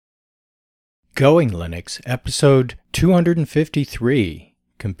Going Linux, episode 253,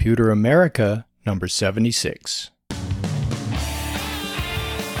 Computer America, number 76.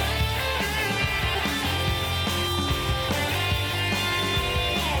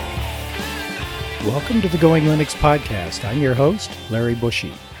 Welcome to the Going Linux podcast. I'm your host, Larry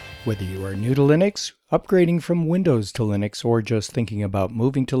Bushy. Whether you are new to Linux, upgrading from Windows to Linux, or just thinking about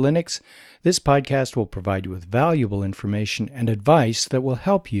moving to Linux, this podcast will provide you with valuable information and advice that will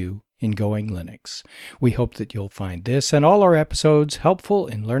help you in Going Linux. We hope that you'll find this and all our episodes helpful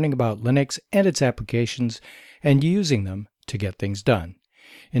in learning about Linux and its applications and using them to get things done.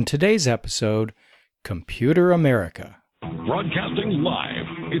 In today's episode, Computer America. Broadcasting live,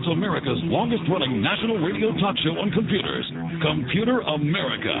 it's America's longest-running national radio talk show on computers, Computer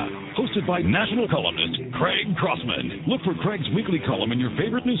America, hosted by national columnist Craig Crossman. Look for Craig's weekly column in your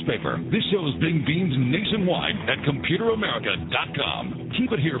favorite newspaper. This show is being beamed nationwide at ComputerAmerica.com.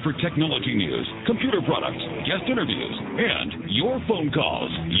 Keep it here for technology news, computer products, guest interviews, and your phone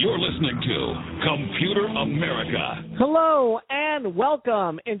calls. You're listening to Computer America. Hello, and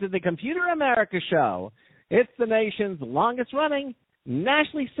welcome into the Computer America Show. It's the nation's longest-running,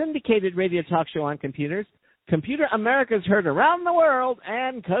 nationally syndicated radio talk show on computers. Computer America is heard around the world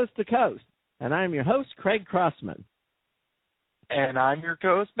and coast to coast. And I'm your host, Craig Crossman. And I'm your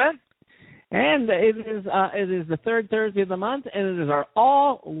co-host, Ben. And it is the third Thursday of the month, and it is our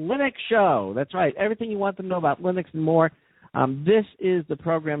all Linux show. That's right, everything you want to know about Linux and more. This is the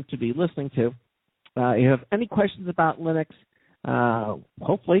program to be listening to. If you have any questions about Linux,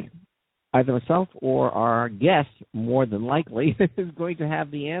 hopefully either myself or our guest, more than likely, is going to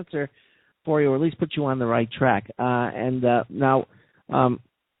have the answer for you, or at least put you on the right track. Now, the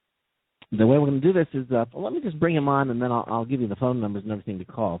way we're going to do this is, let me just bring him on, and then I'll give you the phone numbers and everything to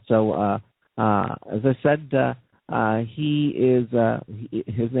call. So, as I said, his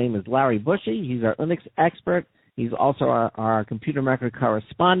name is Larry Bushy. He's our Linux expert. He's also our Computer America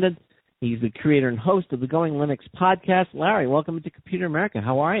correspondent. He's the creator and host of the Going Linux podcast. Larry, welcome to Computer America.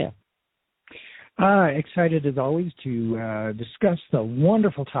 How are you? Excited as always to discuss the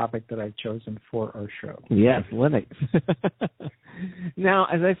wonderful topic that I've chosen for our show. Yes, Linux. Now,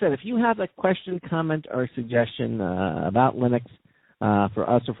 as I said, if you have a question, comment, or suggestion about Linux for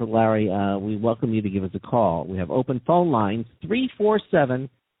us or for Larry, we welcome you to give us a call. We have open phone lines,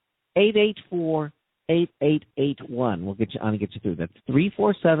 347-884-8881. We'll get you on and get you through. That's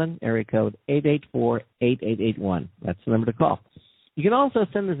 347, area code 884-8881. That's the number to call. You can also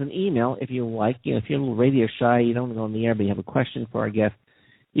send us an email if you like. If you're a little radio shy, you don't want to go on the air, but you have a question for our guest,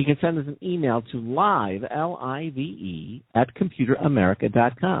 you can send us an email to live, L-I-V-E, at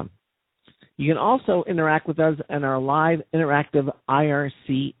ComputerAmerica.com. You can also interact with us in our live interactive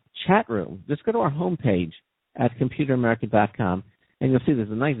IRC chat room. Just go to our homepage at ComputerAmerica.com, and you'll see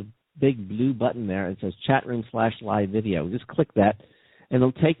there's a nice big blue button there. It says chat room /live video. Just click that, and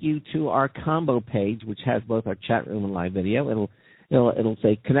it'll take you to our combo page, which has both our chat room and live video. It'll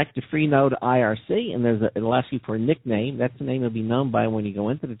say connect to Freenode IRC, and it'll ask you for a nickname. That's the name you'll be known by when you go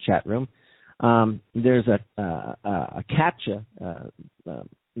into the chat room. There's a CAPTCHA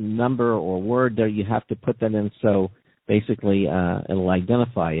number or word that you have to put that in, so basically it'll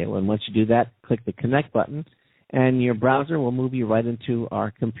identify you. And once you do that, click the connect button, and your browser will move you right into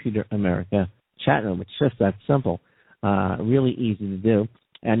our Computer America chat room. It's just that simple. Really easy to do.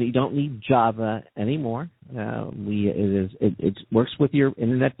 And you don't need Java anymore. It works with your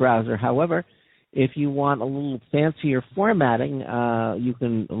internet browser. However, if you want a little fancier formatting, you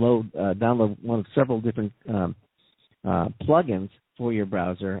can download one of several different plugins for your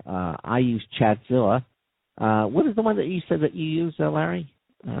browser. I use Chatzilla. What is the one that you said that you use, Larry?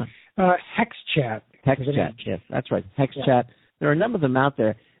 HexChat. HexChat, yes, that's right. HexChat. Yeah. There are a number of them out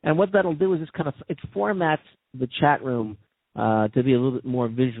there. And what that'll do is it formats the chat room to be a little bit more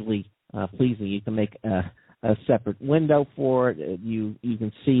visually pleasing. You can make a separate window for it. You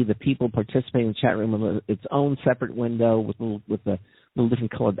can see the people participating in the chat room in its own separate window with the little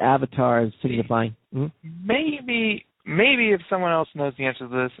different colored avatars signifying. Maybe if someone else knows the answer to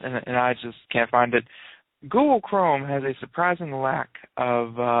this and I just can't find it, Google Chrome has a surprising lack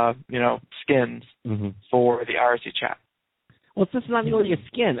of skins for the IRC chat. Well, it's just not really a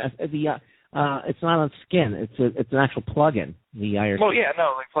skin. It's not on skin. It's an actual plugin. The IRC. Well, yeah,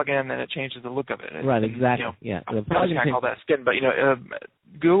 no, like plug in and it changes the look of it. Right, exactly. Yeah, the plugin can't call that skin, but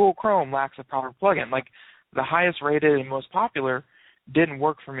Google Chrome lacks a proper plugin. Like the highest rated and most popular didn't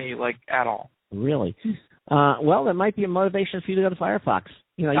work for me at all. Really? Well, that might be a motivation for you to go to Firefox.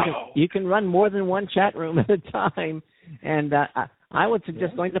 You can run more than one chat room at a time. And I would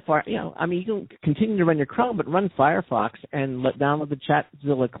suggest going to you can continue to run your Chrome, but run Firefox and download the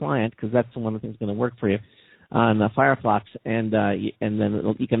Chatzilla client, because that's the one that's going to work for you on Firefox, and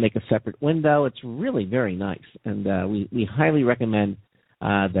then you can make a separate window. It's really very nice, and we highly recommend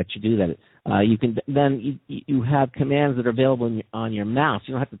that you do that. You can you have commands that are available on your mouse.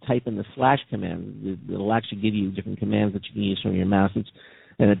 You don't have to type in the / command. It'll actually give you different commands that you can use from your mouse.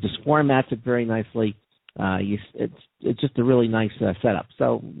 And it just formats it very nicely. It's just a really nice setup.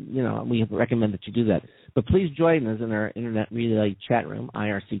 So, we recommend that you do that. But please join us in our Internet Relay chat room,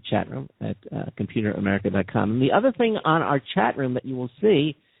 IRC chat room at ComputerAmerica.com. And the other thing on our chat room that you will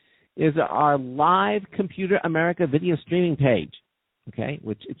see is our live Computer America video streaming page, okay,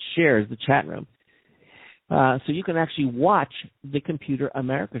 which it shares the chat room. So you can actually watch the Computer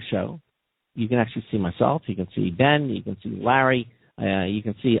America show. You can actually see myself. You can see Ben. You can see Larry. You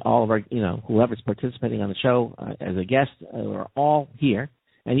can see all of our, whoever's participating on the show as a guest are all here,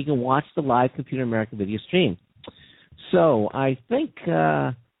 and you can watch the live Computer America video stream. So I think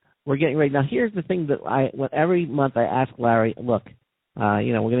we're getting ready. Now, here's the thing that every month I ask Larry, look, we're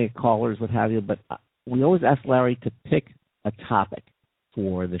going to get callers, what have you, but we always ask Larry to pick a topic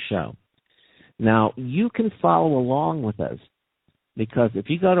for the show. Now, you can follow along with us, because if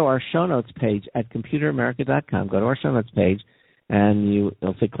you go to our show notes page at ComputerAmerica.com, go to our show notes page, and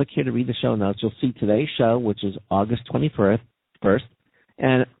you'll say, click here to read the show notes. You'll see today's show, which is August 21st,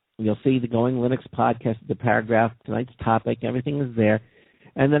 and you'll see the Going Linux podcast, the paragraph, tonight's topic, everything is there.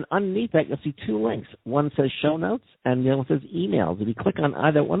 And then underneath that, you'll see two links. One says show notes, and the other one says emails. If you click on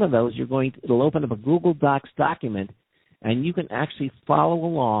either one of those, it'll open up a Google Docs document, and you can actually follow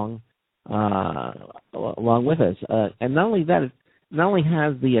along with us. And not only that, not only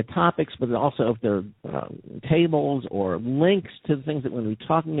has the topics, but also if there are tables or links to the things that we're going to be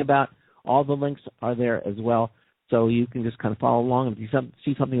talking about, all the links are there as well. So you can just kind of follow along. If you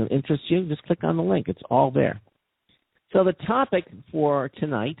see something that interests you, just click on the link. It's all there. So the topic for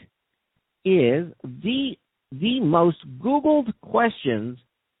tonight is the most Googled questions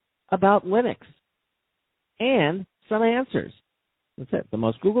about Linux and some answers. That's it. The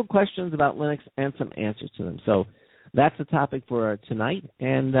most Googled questions about Linux and some answers to them. So that's the topic for tonight,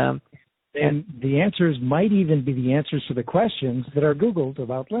 and the answers might even be the answers to the questions that are Googled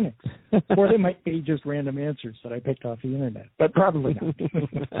about Linux, or they might be just random answers that I picked off the internet, but probably not.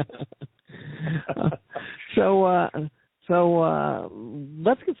 So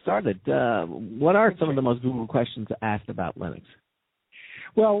let's get started. What are some of the most Googled questions asked about Linux?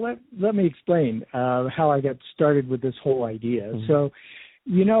 Well, let me explain how I got started with this whole idea. Mm-hmm. So,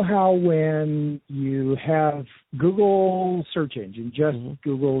 you know how when you have Google search engine, just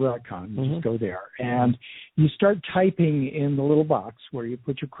google.com, you just go there, and you start typing in the little box where you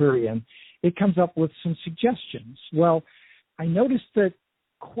put your query in, it comes up with some suggestions. Well, I noticed that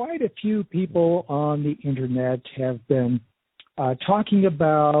quite a few people on the internet have been talking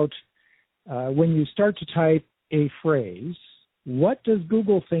about when you start to type a phrase, what does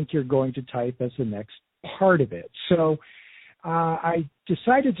Google think you're going to type as the next part of it? So I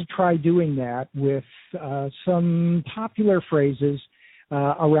decided to try doing that with some popular phrases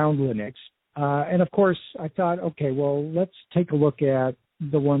around Linux. And, of course, I thought, okay, well, let's take a look at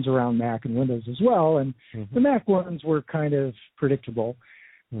the ones around Mac and Windows as well. And the Mac ones were kind of predictable.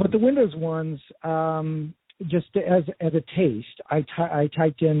 But the Windows ones, just as a taste, I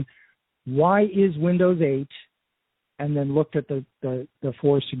typed in, why is Windows 8? And then looked at the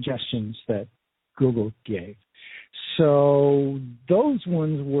 4 suggestions that Google gave. So those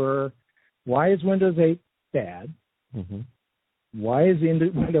ones were, why is Windows 8 bad? Why is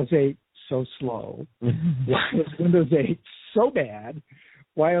Windows 8 so slow? Why is Windows 8 so bad?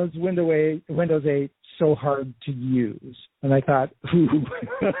 Why is Windows 8 so hard to use? And I thought, ooh,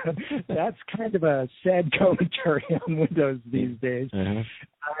 that's kind of a sad commentary on Windows these days.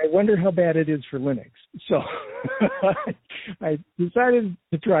 I wonder how bad it is for Linux. So I decided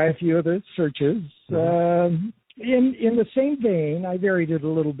to try a few of the searches. In the same vein, I varied it a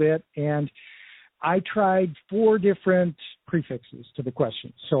little bit, and I tried 4 different prefixes to the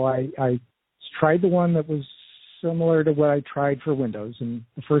question. So I tried the one that was similar to what I tried for Windows, and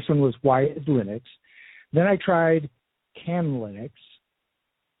the first one was, why is Linux? Then I tried, can Linux?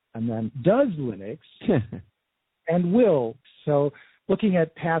 And then, does Linux? And will. So looking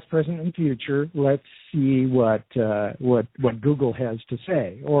at past, present, and future, let's see what Google has to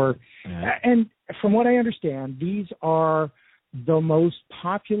say. And from what I understand, these are the most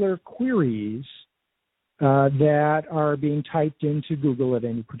popular queries that are being typed into Google at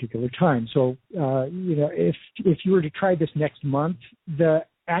any particular time. So, if you were to try this next month, the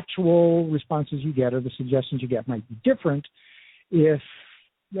actual responses you get or the suggestions you get might be different if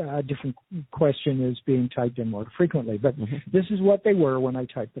a different question is being typed in more frequently. But this is what they were when I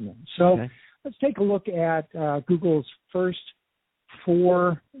typed them in. So let's take a look at Google's first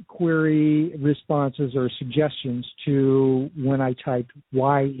 4 query responses or suggestions to when I typed,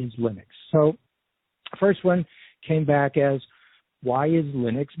 why is Linux? So first one came back as, why is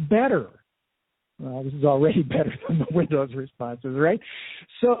Linux better? Well, this is already better than the Windows responses, right?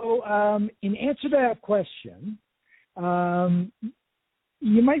 So in answer to that question,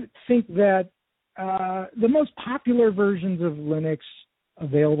 you might think that the most popular versions of Linux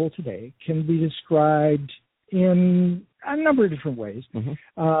available today can be described in a number of different ways.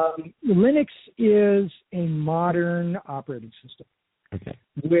 Linux is a modern operating system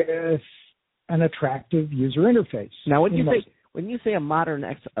with an attractive user interface. Now, when you say a modern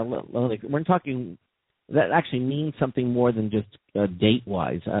Linux, we're talking that actually means something more than just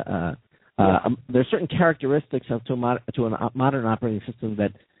date-wise. There are certain characteristics to a modern operating system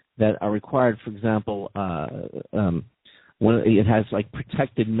that are required. For example, when it has like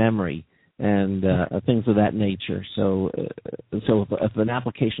protected memory and things of that nature. So if an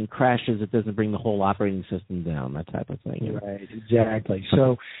application crashes, it doesn't bring the whole operating system down. That type of thing. Right. Exactly.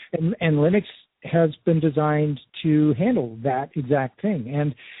 So and Linux has been designed to handle that exact thing.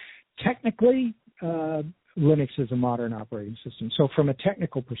 And technically, Linux is a modern operating system. So from a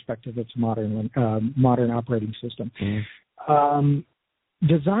technical perspective, it's a modern operating system.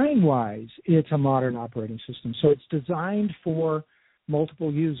 Design-wise, it's a modern operating system. So it's designed for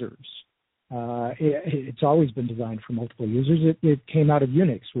multiple users. It's always been designed for multiple users. It came out of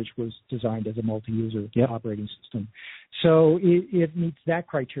Unix, which was designed as a multi-user operating system. So it meets that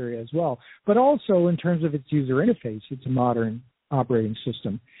criteria as well. But also in terms of its user interface, it's a modern operating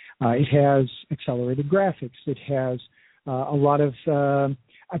system. It has accelerated graphics. It has a lot of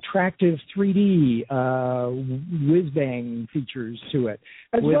attractive 3D whiz-bang features to it,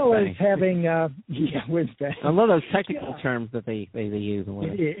 as well as having whiz-bang. I love those technical terms that they use.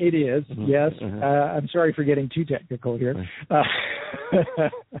 It is, yes. I'm sorry for getting too technical here.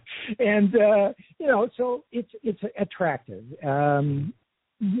 And so it's attractive.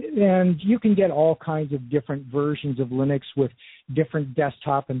 And you can get all kinds of different versions of Linux with different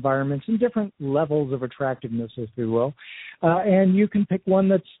desktop environments and different levels of attractiveness, if you will. And you can pick one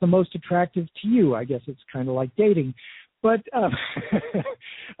that's the most attractive to you. I guess it's kind of like dating. But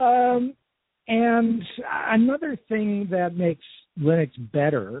and another thing that makes Linux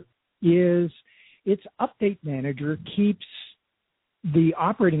better is its update manager keeps the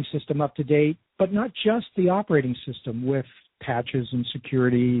operating system up to date, but not just the operating system with patches and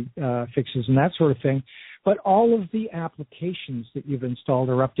security fixes and that sort of thing, but all of the applications that you've installed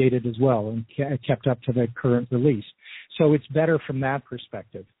are updated as well and kept up to the current release. So it's better from that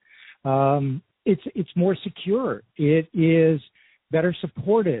perspective. It's more secure. It is better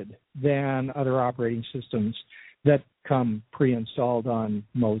supported than other operating systems that come pre-installed on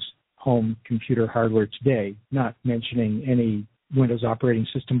most home computer hardware today, not mentioning any Windows operating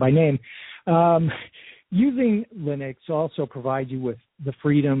system by name. Using Linux also provides you with the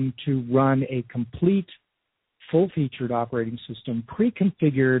freedom to run a complete, full-featured operating system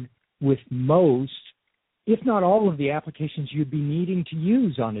pre-configured with most, if not all, of the applications you'd be needing to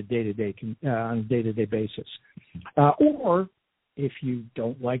use on a day-to-day basis. Or if you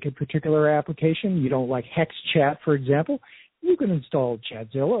don't like a particular application, you don't like HexChat, for example, you can install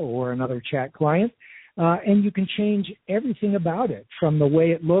Chatzilla or another chat client, and you can change everything about it, from the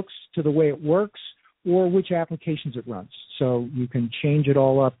way it looks to the way it works, or which applications it runs. So you can change it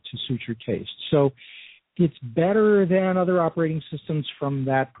all up to suit your taste. So it's better than other operating systems from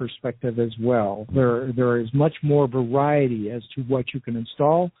that perspective as well. There is much more variety as to what you can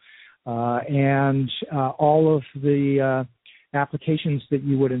install, and all of the applications that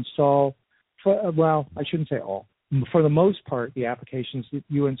you would install, I shouldn't say all. For the most part, the applications that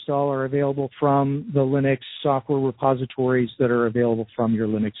you install are available from the Linux software repositories that are available from your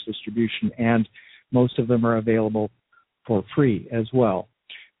Linux distribution, and most of them are available for free as well.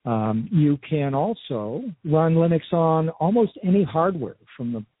 You can also run Linux on almost any hardware,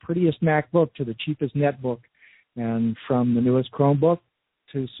 from the prettiest MacBook to the cheapest netbook, and from the newest Chromebook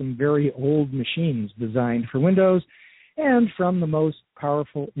to some very old machines designed for Windows, and from the most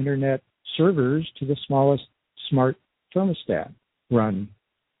powerful internet servers to the smallest smart thermostat run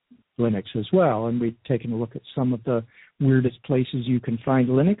Linux as well. And we've taken a look at some of the weirdest places you can find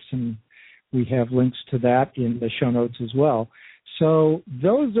Linux, and we have links to that in the show notes as well. So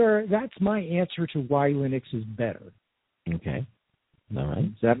that's my answer to why Linux is better. Okay. All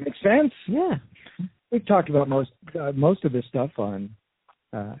right. Does that make sense? Yeah. We've talked about most of this stuff on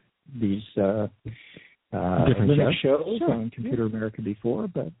these Linux shows on Computer America before,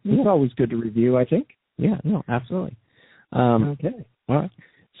 but it's always good to review, I think. Yeah, no, absolutely. Okay. All right.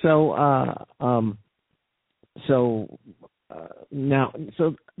 So, now,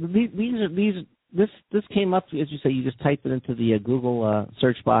 this came up, as you say, you just typed it into the Google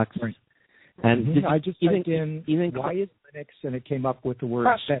search box. Right. And I just typed in why is Linux, and it came up with the word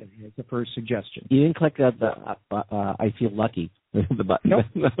setting as the first suggestion. You didn't click the I feel lucky, the button. Nope.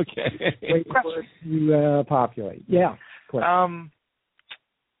 Okay. Wait for it to populate. Yeah. Click.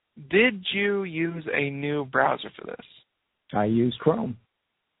 Did you use a new browser for this? I use Chrome.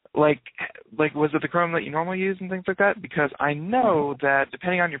 Like, was it the Chrome that you normally use and things like that? Because I know that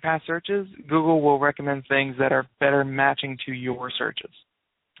depending on your past searches, Google will recommend things that are better matching to your searches.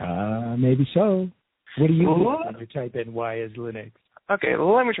 Maybe so. What do you do when you type in why is Linux? Okay,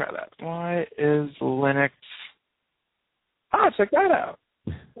 well, let me try that. Why is Linux... check that out.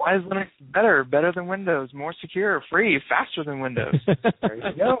 Why is Linux better than Windows, more secure, free, faster than Windows? There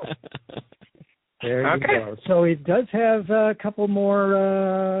you go. There you go. So it does have a couple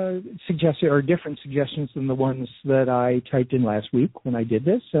more different suggestions than the ones that I typed in last week when I did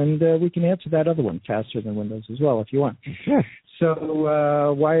this, and we can answer that other one, faster than Windows as well, if you want. Sure.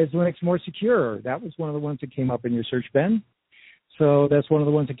 So why is Linux more secure? That was one of the ones that came up in your search, Ben. So that's one of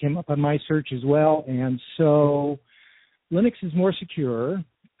the ones that came up on my search as well. And so Linux is more secure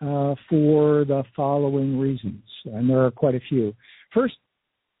for the following reasons, and there are quite a few. First,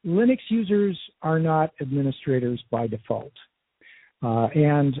 Linux users are not administrators by default.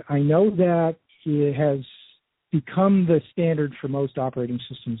 And I know that it has become the standard for most operating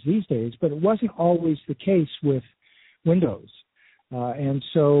systems these days, but it wasn't always the case with Windows. And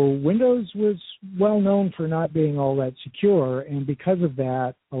so Windows was well known for not being all that secure, and because of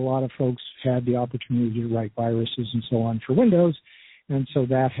that, a lot of folks had the opportunity to write viruses and so on for Windows, and so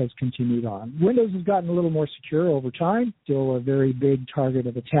that has continued on. Windows has gotten a little more secure over time, still a very big target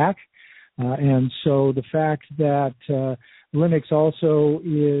of attack, and so the fact that Linux also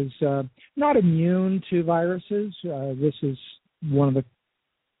is not immune to viruses, this is one of the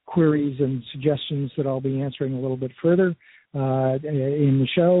queries and suggestions that I'll be answering a little bit further in the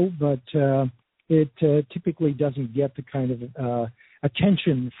show, but it typically doesn't get the kind of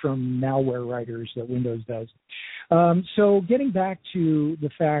attention from malware writers that Windows does. So getting back to the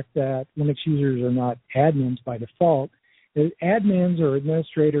fact that Linux users are not admins by default, admins or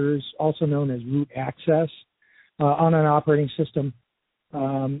administrators, also known as root access on an operating system,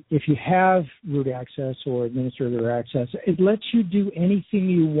 if you have root access or administrator access, it lets you do anything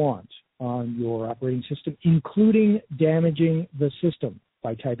you want on your operating system, including damaging the system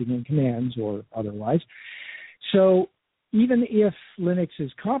by typing in commands or otherwise. So even if Linux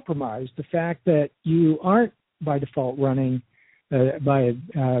is compromised, the fact that you aren't by default running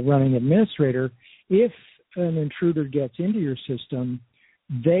running administrator, if an intruder gets into your system,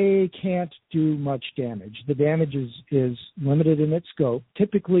 they can't do much damage. The damage is limited in its scope,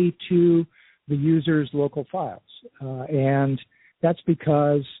 typically to the user's local files. And that's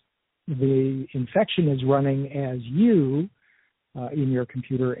because the infection is running as you in your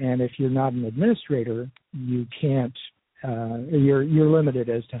computer, and if you're not an administrator, you can't. You're limited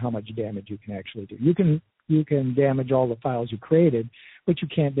as to how much damage you can actually do. You can damage all the files you created, but you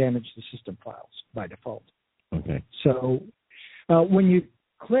can't damage the system files by default. Okay. So when you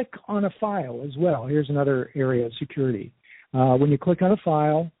click on a file as well, here's another area of security. When you click on a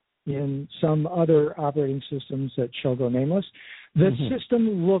file in some other operating systems that shall go nameless, the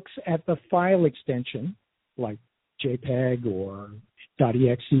system looks at the file extension, like JPEG or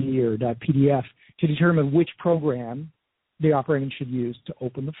 .exe or .pdf, to determine which program the operating should use to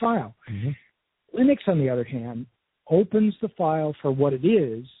open the file. Linux, on the other hand, opens the file for what it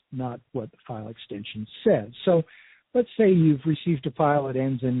is, not what the file extension says. So let's say you've received a file that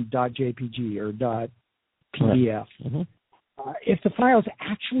ends in .jpg or .pdf. If the file is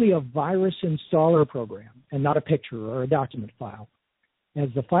actually a virus installer program and not a picture or a document file, as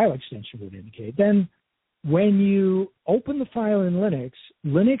the file extension would indicate, then when you open the file in Linux,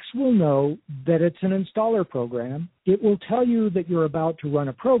 Linux will know that it's an installer program. It will tell you that you're about to run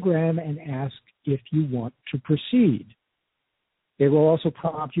a program and ask if you want to proceed. It will also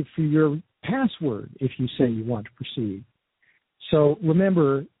prompt you for your password if you say you want to proceed. So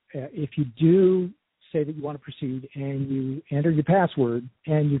remember, if you do say that you want to proceed and you enter your password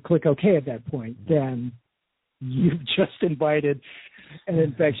and you click OK at that point, then you've just invited an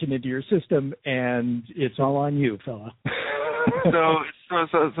infection into your system, and it's all on you, fella. So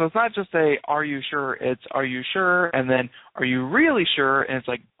it's not just a "Are you sure?" It's "Are you sure?" and then "Are you really sure?" and it's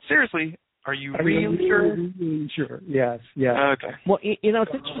like, seriously, Are you really sure? Really sure. Yes. Yes. Okay. Well,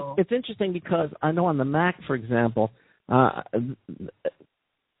 it's interesting because I know on the Mac, for example, I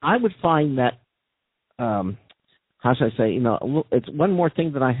would find that how should I say? It's one more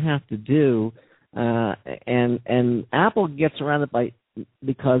thing that I have to do, and Apple gets around it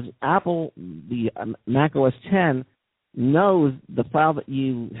because Apple, the Mac OS X, knows the file that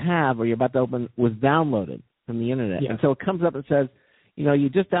you have or you're about to open was downloaded from the internet, and so it comes up and says, you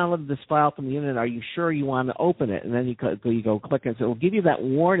just downloaded this file from the internet. Are you sure you want to open it? And then you go click it. So it will give you that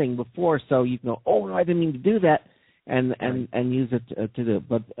warning before, so you can go, oh no, I didn't mean to do that, and use it to do it.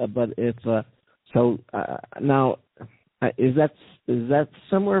 But if now is that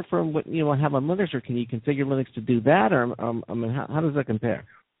similar from what have on Linux, or can you configure Linux to do that, or how does that compare?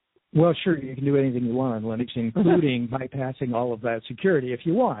 Well, sure, you can do anything you want on Linux, including bypassing all of that security if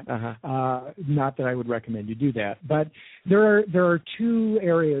you want. Not that I would recommend you do that. But there are two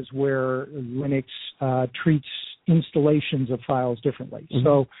areas where Linux treats installations of files differently. Mm-hmm.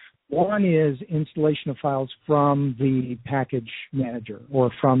 So one is installation of files from the package manager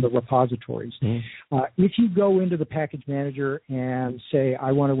or from the repositories. Mm-hmm. If you go into the package manager and say,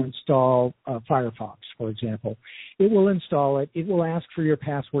 I want to install Firefox, for example, it will install it. It will ask for your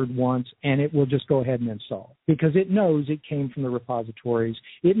password once, and it will just go ahead and install because it knows it came from the repositories.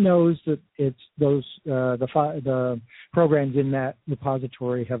 It knows that it's the programs in that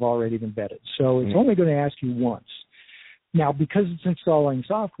repository have already been vetted. So it's only going to ask you once. Now, because it's installing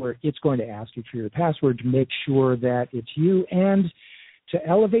software, it's going to ask you for your password to make sure that it's you and to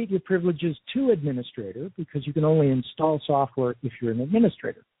elevate your privileges to administrator, because you can only install software if you're an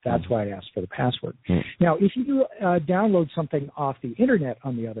administrator. That's why I asked for the password. Now, if you download something off the internet,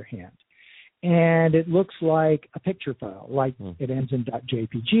 on the other hand, and it looks like a picture file, like it ends in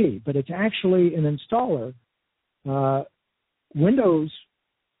 .jpg, but it's actually an installer, Windows,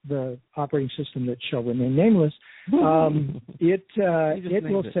 the operating system that shall remain nameless, it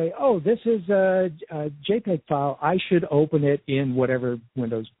will say, oh, this is a JPEG file. I should open it in whatever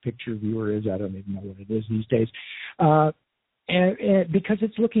Windows picture viewer is. I don't even know what it is these days. And because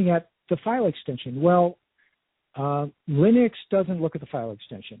it's looking at the file extension. Well, Linux doesn't look at the file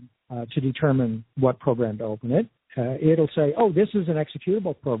extension to determine what program to open it. It'll say, oh, this is an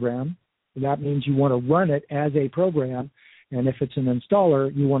executable program. That means you want to run it as a program. And if it's an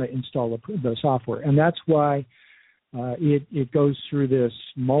installer, you want to install the software. And that's why it goes through this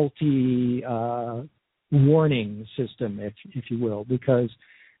multi-warning system, if you will, because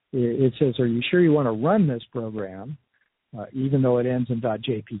it says, are you sure you want to run this program, even though it ends in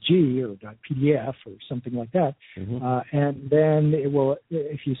 .jpg or .pdf or something like that. And then it will,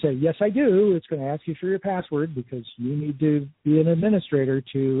 if you say, yes, I do, it's going to ask you for your password because you need to be an administrator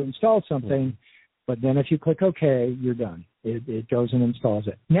to install something. But then if you click OK, you're done. It goes and installs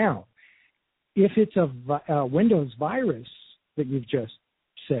it. Now, if it's a Windows virus that you've just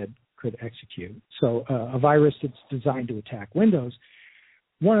said could execute, so a virus that's designed to attack Windows,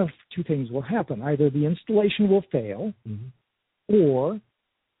 one of two things will happen. Either the installation will fail, or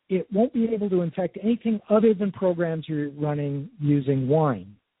it won't be able to infect anything other than programs you're running using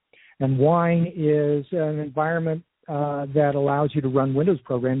Wine. And Wine is an environment that allows you to run Windows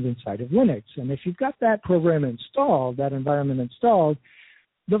programs inside of Linux. And if you've got that program installed, that environment installed,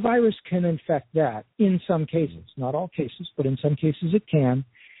 the virus can infect that in some cases. Not all cases, but in some cases it can.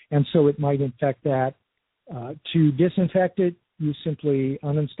 And so it might infect that. To disinfect it, you simply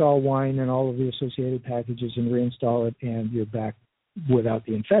uninstall Wine and all of the associated packages and reinstall it, and you're back without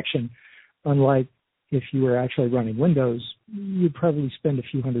the infection. Unlike if you were actually running Windows, you'd probably spend a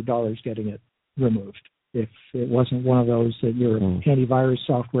few $100s getting it removed. If it wasn't one of those that your antivirus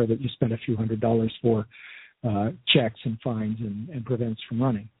software that you spend a few $100s for checks and finds and prevents from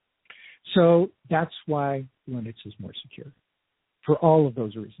running. So that's why Linux is more secure, for all of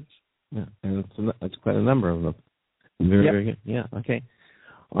those reasons. Yeah, and it's quite a number of them. Very good. Yeah, okay.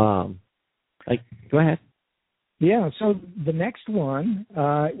 Go ahead. Yeah, so the next one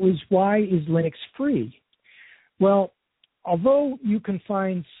was, why is Linux free? Well, although you can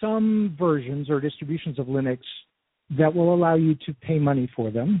find some versions or distributions of Linux that will allow you to pay money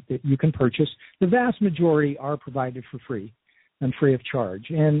for them, that you can purchase, the vast majority are provided for free and free of charge.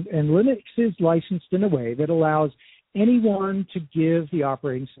 And Linux is licensed in a way that allows anyone to give the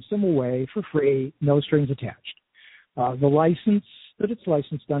operating system away for free, no strings attached. The license that it's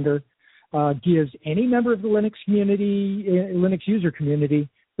licensed under gives any member of the Linux community, Linux user community,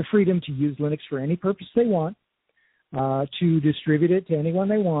 the freedom to use Linux for any purpose they want, to distribute it to anyone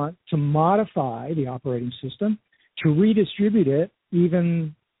they want, to modify the operating system, to redistribute it,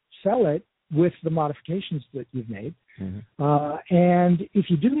 even sell it with the modifications that you've made. And if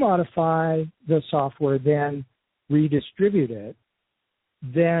you do modify the software, then redistribute it,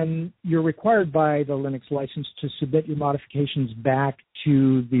 then you're required by the Linux license to submit your modifications back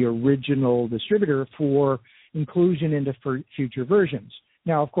to the original distributor for inclusion into future versions.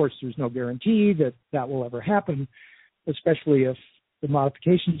 Now, of course, there's no guarantee that that will ever happen, especially if the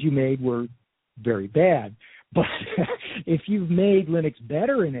modifications you made were very bad. But if you've made Linux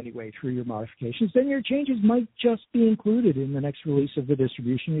better in any way through your modifications, then your changes might just be included in the next release of the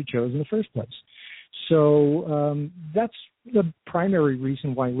distribution you chose in the first place. So that's the primary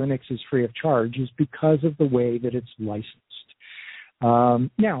reason why Linux is free of charge, is because of the way that it's licensed.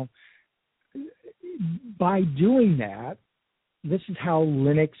 Now, by doing that, this is how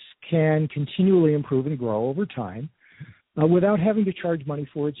Linux can continually improve and grow over time without having to charge money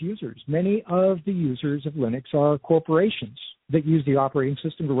for its users. Many of the users of Linux are corporations that use the operating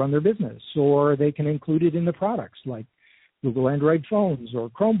system to run their business, or they can include it in the products like Google Android phones or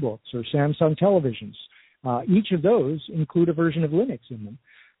Chromebooks or Samsung televisions. Each of those include a version of Linux in them.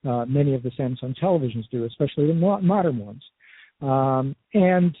 Many of the Samsung televisions do, especially the modern ones.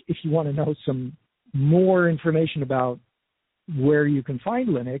 And if you want to know some more information about where you can find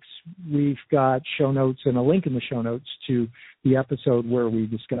Linux, we've got show notes and a link in the show notes to the episode where we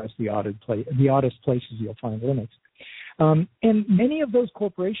discuss the oddest places you'll find Linux. And many of those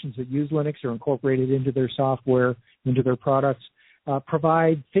corporations that use Linux or incorporated into their software, into their products,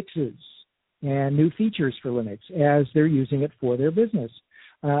 provide fixes and new features for Linux as they're using it for their business.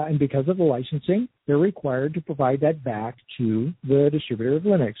 And because of the licensing, they're required to provide that back to the distributor of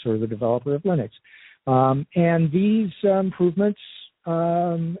Linux or the developer of Linux. And these improvements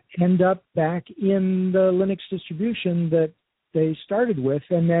end up back in the Linux distribution that they started with,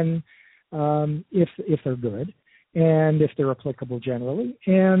 and then if they're good, and if they're applicable generally.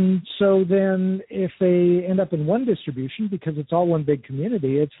 And so then if they end up in one distribution, because it's all one big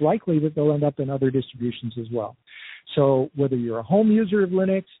community, it's likely that they'll end up in other distributions as well. So whether you're a home user of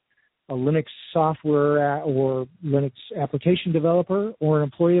Linux, a Linux software or Linux application developer, or an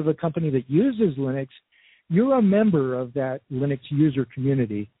employee of a company that uses Linux, you're a member of that Linux user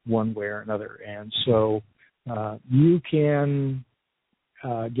community one way or another. And so you can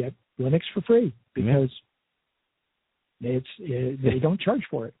get Linux for free because they don't charge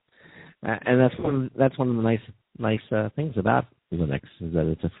for it. And that's one of the nice things about Linux, is that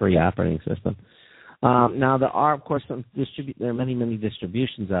it's a free operating system. Now there are, of course, there are many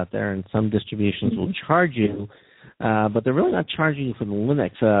distributions out there, and some distributions will charge you, but they're really not charging you for the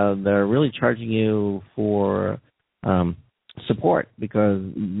Linux. They're really charging you for support, because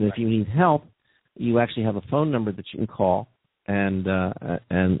if you need help, you actually have a phone number that you can call and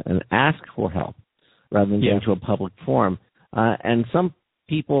ask for help, rather than going to a public forum. And some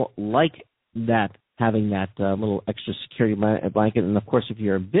people like that, having that little extra security blanket. And, of course, if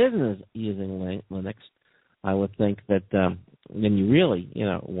you're a business using Linux, I would think that then you really,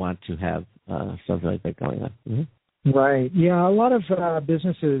 want to have something like that going on. Mm-hmm. Right. Yeah, a lot of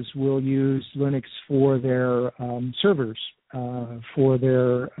businesses will use Linux for their servers, for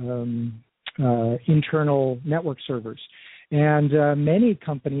their internal network servers. And many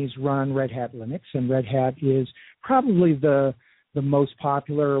companies run Red Hat Linux, and Red Hat is probably the most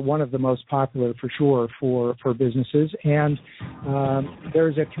popular, one of the most popular for sure for businesses. And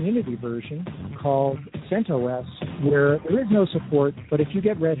there's a community version called CentOS where there is no support, but if you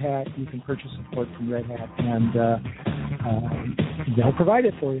get Red Hat, you can purchase support from Red Hat, and they'll provide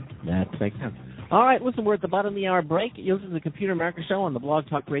it for you. That makes sense. All right, listen, we're at the bottom of the hour break. You'll listen to the Computer America Show on the Blog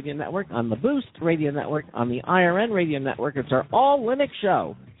Talk Radio Network, on the Boost Radio Network, on the IRN Radio Network. It's our All Linux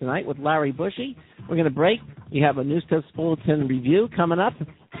Show tonight with Larry Bushy. We're going to break. We have a News Tips Bulletin review coming up.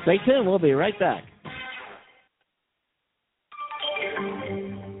 Stay tuned. We'll be right back.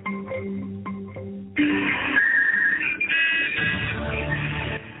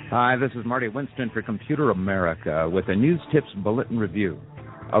 Hi, this is Marty Winston for Computer America with a News Tips Bulletin review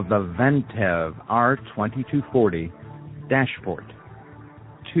of the Ventev R2240 Dashport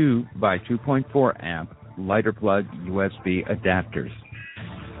 2 by 2.4 amp lighter plug USB adapters.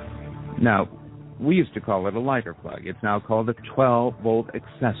 Now, we used to call it a lighter plug. It's now called a 12-volt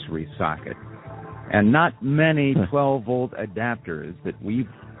accessory socket. And not many 12-volt adapters that we've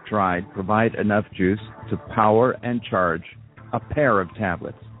tried provide enough juice to power and charge a pair of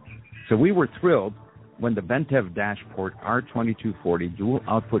tablets. So we were thrilled when the Ventev Dashport R2240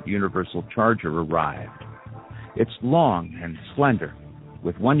 dual-output universal charger arrived. It's long and slender,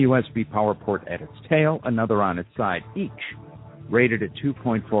 with one USB power port at its tail, another on its side, each rated at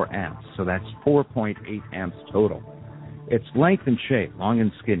 2.4 amps, so that's 4.8 amps total. Its length and shape, long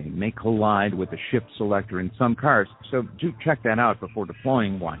and skinny, may collide with the shift selector in some cars, so do check that out before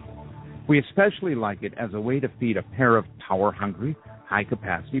deploying one. We especially like it as a way to feed a pair of power-hungry,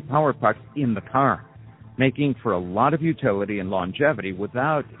 high-capacity power pucks in the car, making for a lot of utility and longevity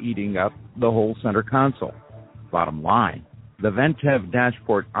without eating up the whole center console. Bottom line, the Ventev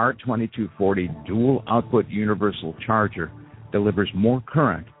Dashport R2240 dual-output universal charger delivers more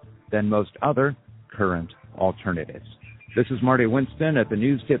current than most other current alternatives. This is Marty Winston at the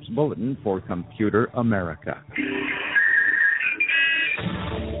News Tips Bulletin for Computer America.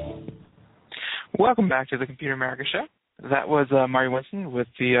 Welcome back to the Computer America Show. That was Marty Winston with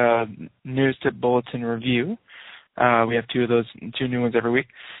the News Tip Bulletin review. We have two new ones every week.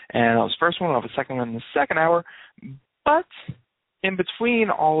 And that was the first one. I'll have a second one in the second hour. But in between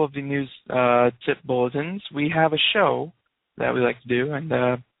all of the news tip bulletins, we have a show that we like to do. And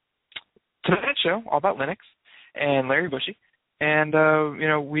tonight's show, all about Linux and Larry Bushy. And,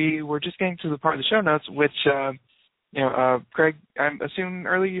 we were just getting to the part of the show notes, which, Craig, I assume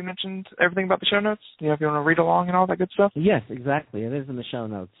earlier you mentioned everything about the show notes. If you want to read along and all that good stuff. Yes, exactly. It is in the show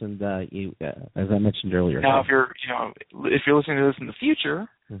notes, and you, as I mentioned earlier. Now, if you're listening to this in the future,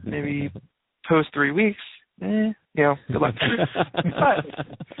 maybe post 3 weeks, good luck. But,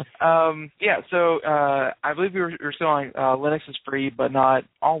 so I believe we were still on Linux is free, but not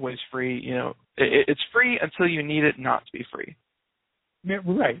always free. It's free until you need it not to be free.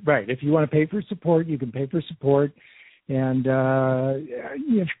 Right. If you want to pay for support, you can pay for support. And,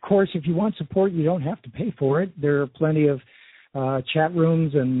 of course, if you want support, you don't have to pay for it. There are plenty of chat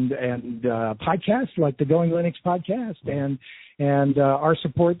rooms and podcasts like the Going Linux podcast and our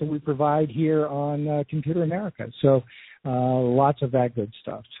support that we provide here on Computer America. So lots of that good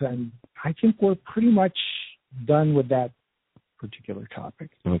stuff. And I think we're pretty much done with that particular topic.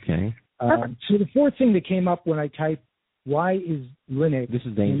 Okay. So the fourth thing that came up when I typed why is Linux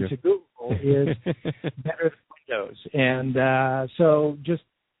into Google is better than Windows. And so just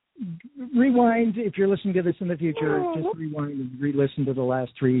rewind, if you're listening to this in the future, just rewind and re-listen to the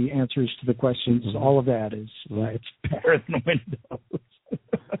last three answers to the questions. All of that is it's better than Windows.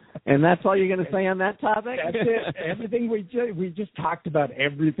 And that's all you're going to say on that topic? That's it. Everything we just talked about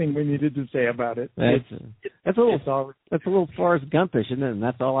everything we needed to say about it. That's a little Forrest Gumpish, isn't it? And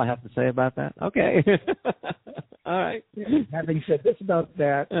that's all I have to say about that. Okay. All right. Having said this about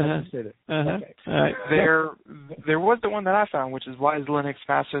that, I said it. Okay. All right. There was the one that I found, which is why is Linux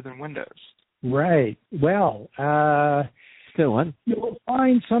faster than Windows? Right. Well, good one. You'll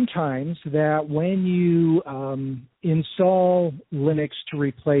find sometimes that when you install Linux to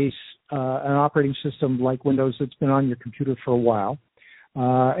replace an operating system like Windows that's been on your computer for a while,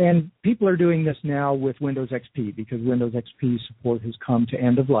 and people are doing this now with Windows XP because Windows XP support has come to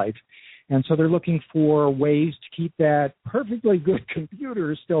end of life. And so they're looking for ways to keep that perfectly good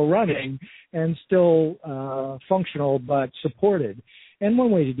computer still running and still functional but supported. And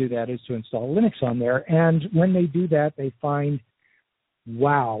one way to do that is to install Linux on there. And when they do that, they find,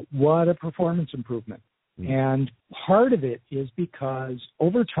 wow, what a performance improvement. Mm-hmm. And part of it is because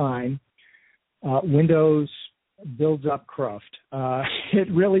over time, Windows builds up cruft.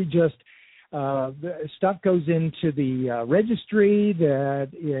 It really just, stuff goes into the registry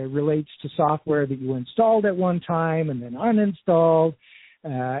that relates to software that you installed at one time and then uninstalled.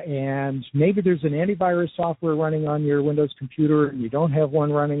 And maybe there's an antivirus software running on your Windows computer and you don't have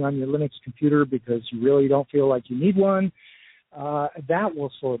one running on your Linux computer because you really don't feel like you need one. That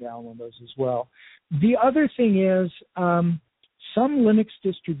will slow down Windows as well. The other thing is some Linux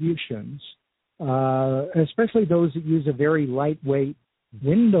distributions, especially those that use a very lightweight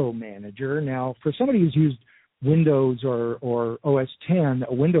window manager. Now, for somebody who's used Windows or OS X,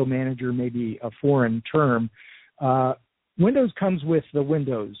 a window manager may be a foreign term. Windows comes with the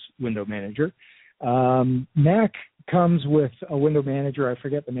Windows window manager. Mac comes with a window manager. I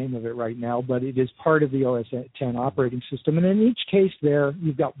forget the name of it right now, but it is part of the OS X operating system. And in each case there,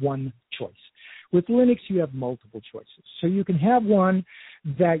 you've got one choice. With Linux, you have multiple choices. So you can have one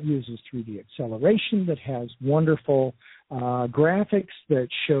that uses 3D acceleration, that has wonderful graphics that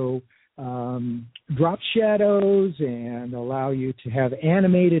show drop shadows and allow you to have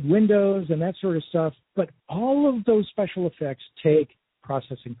animated windows and that sort of stuff. But all of those special effects take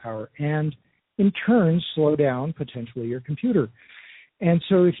processing power and in turn slow down potentially your computer. And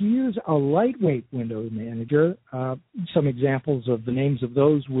so if you use a lightweight window manager, some examples of the names of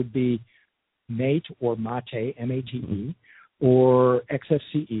those would be Mate or Mate, M-A-T-E, or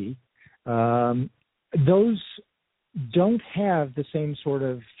XFCE. Those don't have the same sort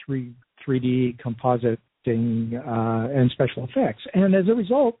of 3D compositing and special effects. And as a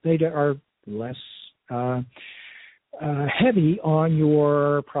result, they are less heavy on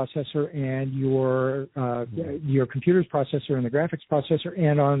your processor and your computer's processor and the graphics processor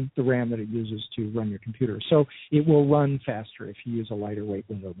and on the RAM that it uses to run your computer. So it will run faster if you use a lighter weight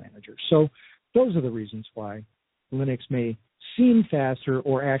window manager. So those are the reasons why Linux may seem faster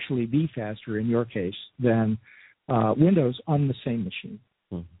or actually be faster in your case than Windows on the same machine.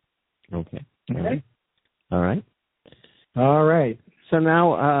 Okay. Okay. All right. So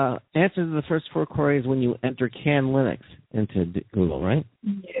now, answer to the first 4 queries when you enter Can Linux into Google, right?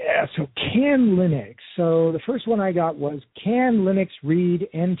 Yeah, so Can Linux. So the first one I got was Can Linux read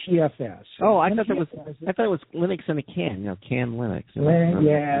NTFS? Oh, I thought it was Linux in a can. Can Linux. Can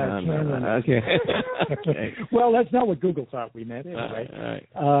Linux. Okay. Well, that's not what Google thought we meant anyway.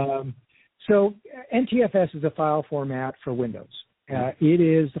 All right. So NTFS is a file format for Windows. It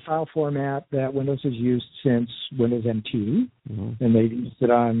is the file format that Windows has used since Windows NT, and they've used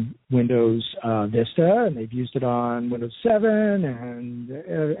it on Windows Vista, and they've used it on Windows 7,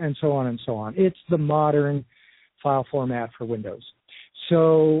 and so on and so on. It's the modern file format for Windows.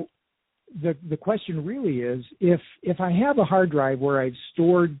 So the question really is, if I have a hard drive where I've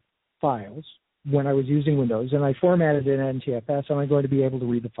stored files when I was using Windows, and I formatted it in NTFS, am I going to be able to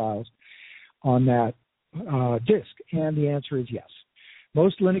read the files on that disk? And the answer is yes.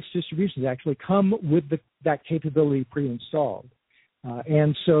 Most Linux distributions actually come with that capability pre-installed.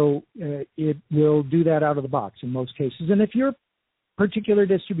 And so it will do that out of the box in most cases. And if your particular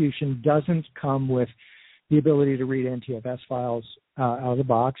distribution doesn't come with the ability to read NTFS files out of the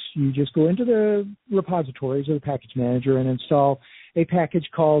box, you just go into the repositories or the package manager and install a package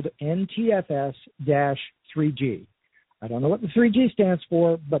called NTFS-3G. I don't know what the 3G stands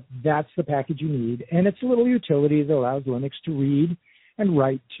for, but that's the package you need. And it's a little utility that allows Linux to read and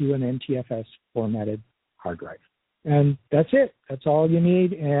write to an NTFS formatted hard drive. And that's it. That's all you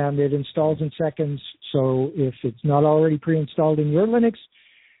need. And it installs in seconds. So if it's not already pre-installed in your Linux,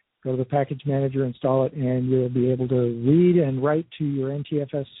 go to the package manager, install it, and you'll be able to read and write to your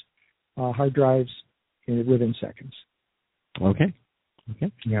NTFS hard drives within seconds. Okay.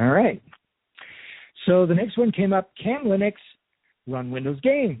 All right. So the next one came up, can Linux run Windows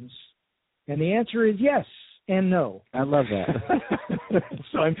games? And the answer is yes and no. I love that.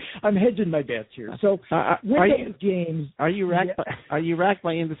 So I'm hedging my bets here. So Windows games. Are you racked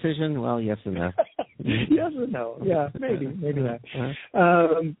by indecision? Well, yes and no. Yes and no. Yeah, maybe not.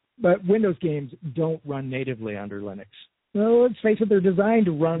 But Windows games don't run natively under Linux. Well, let's face it, they're designed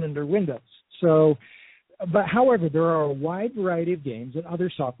to run under Windows. So. But however, there are a wide variety of games and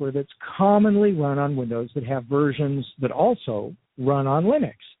other software that's commonly run on Windows that have versions that also run on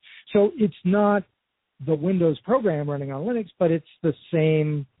Linux. So it's not the Windows program running on Linux, but it's the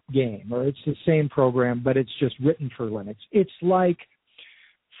same game, or it's the same program, but it's just written for Linux. It's like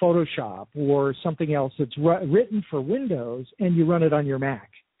Photoshop or something else that's written for Windows and you run it on your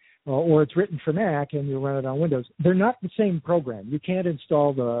Mac. Or it's written for Mac and you run it on Windows. They're not the same program. You can't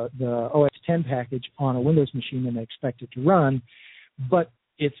install the OS X package on a Windows machine and expect it to run, but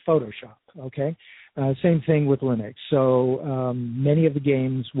it's Photoshop, okay? Same thing with Linux. So many of the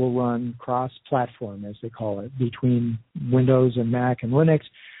games will run cross-platform, as they call it, between Windows and Mac and Linux.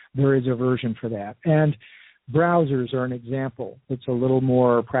 There is a version for that. And browsers are an example that's a little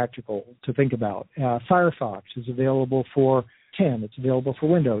more practical to think about. Firefox is available for 10. It's available for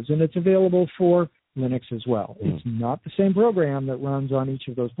Windows, and it's available for Linux as well. It's not the same program that runs on each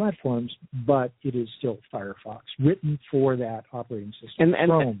of those platforms, but it is still Firefox, written for that operating system.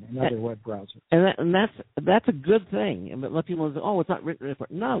 Chrome, another web browser. And that's a good thing. And a lot of people say, oh, it's not written for.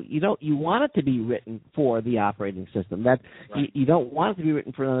 No, you don't. You want it to be written for the operating system. That right. You don't want it to be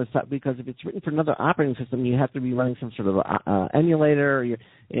written for another stuff, because if it's written for another operating system, you have to be running some sort of emulator,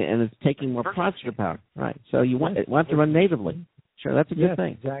 and it's taking more processor power. Right. So you want it to run natively. Sure, that's a good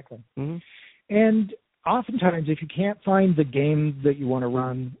thing. Exactly. Mm-hmm. And oftentimes, if you can't find the game that you want to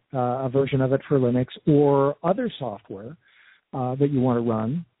run, a version of it for Linux, or other software that you want to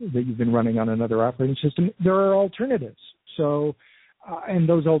run, that you've been running on another operating system, there are alternatives. So, and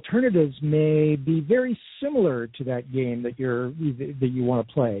those alternatives may be very similar to that game that you want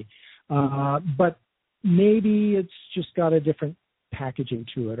to play, but maybe it's just got a different packaging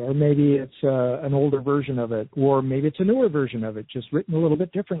to it, or maybe it's an older version of it, or maybe it's a newer version of it, just written a little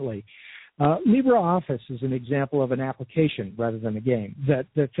bit differently. LibreOffice is an example of an application rather than a game that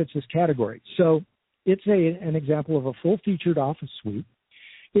fits this category. So it's an example of a full-featured Office suite.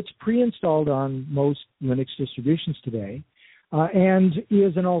 It's pre-installed on most Linux distributions today, and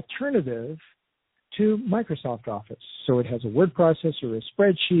is an alternative to Microsoft Office. So it has a word processor, a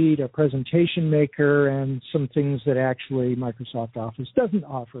spreadsheet, a presentation maker, and some things that actually Microsoft Office doesn't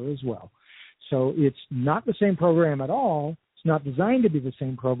offer as well. So it's not the same program at all. It's not designed to be the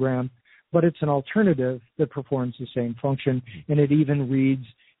same program, but it's an alternative that performs the same function, and it even reads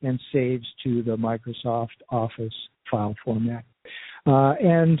and saves to the Microsoft Office file format.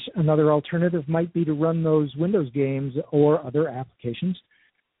 And another alternative might be to run those Windows games or other applications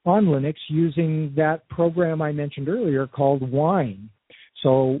on Linux using that program I mentioned earlier called Wine.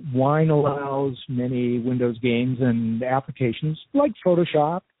 So Wine allows many Windows games and applications like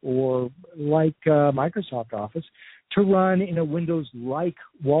Photoshop or like Microsoft Office to run in a Windows-like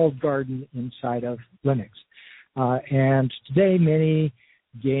walled garden inside of Linux. And today, many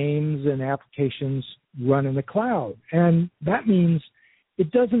games and applications run in the cloud. And that means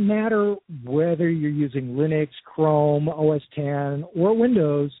it doesn't matter whether you're using Linux, Chrome, OS X, or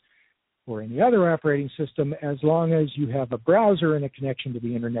Windows, or any other operating system, as long as you have a browser and a connection to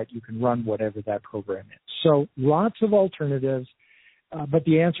the internet, you can run whatever that program is. So lots of alternatives, but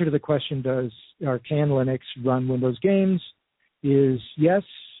the answer to the question, can Linux run Windows games, is yes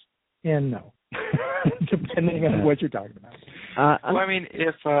and no, depending on what you're talking about. Well, I mean,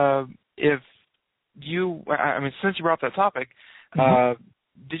 if you, I mean, since you brought up that topic,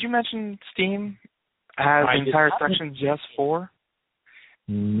 did you mention Steam has an entire section just for?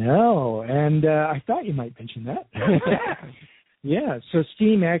 No, and I thought you might mention that. Yeah, so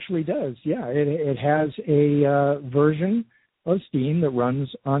Steam actually does. Yeah, it has a version of Steam that runs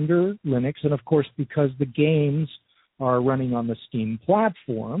under Linux, and of course, because the games are running on the Steam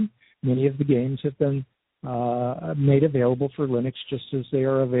platform, many of the games have been made available for Linux just as they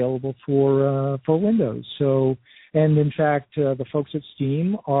are available for Windows. So, and in fact, the folks at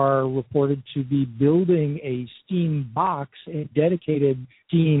Steam are reported to be building a Steam box, a dedicated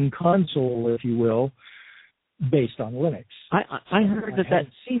Steam console, if you will, based on Linux. I heard that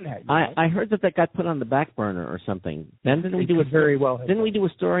seen that. I heard that got put on the back burner or something. Then didn't we do a story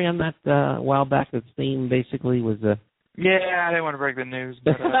on that a while back that Steam basically was a. Yeah, I didn't want to break the news,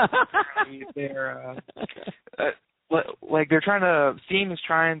 but Steam is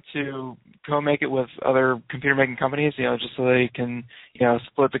trying to co-make it with other computer-making companies, just so they can,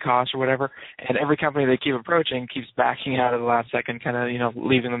 split the cost or whatever. And every company they keep approaching keeps backing out at the last second, kind of,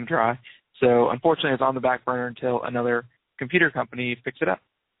 leaving them dry. So unfortunately, it's on the back burner until another computer company picks it up.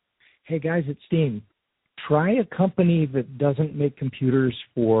 Hey guys at Steam, try a company that doesn't make computers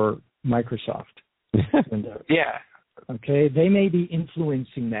for Microsoft. Yeah. Okay, they may be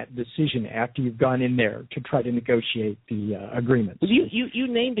influencing that decision after you've gone in there to try to negotiate the agreement. Well, you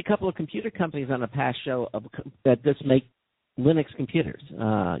named a couple of computer companies on a past show that just make Linux computers.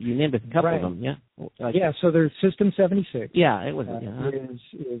 You named a couple of them, yeah. Yeah, so there's System 76. Yeah, it was.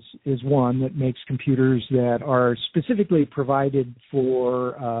 Is one that makes computers that are specifically provided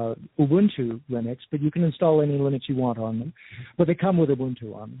for Ubuntu Linux, but you can install any Linux you want on them. But they come with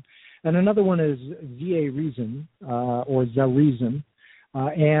Ubuntu on them. And another one is VA Reason, or Zareason,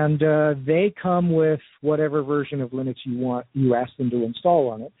 and they come with whatever version of Linux you ask them to install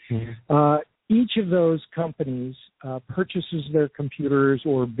on it. Mm-hmm. Each of those companies purchases their computers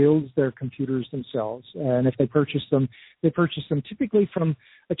or builds their computers themselves. And if they purchase them typically from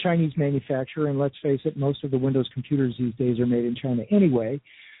a Chinese manufacturer. And let's face it, most of the Windows computers these days are made in China anyway.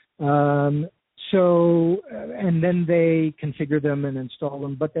 And then they configure them and install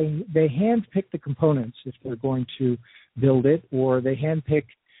them, but they handpick the components if they're going to build it, or they handpick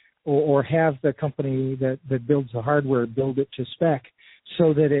or have the company that builds the hardware build it to spec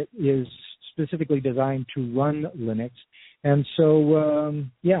so that it is specifically designed to run Linux. And so,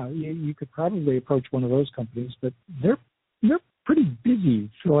 you could probably approach one of those companies, but they're pretty busy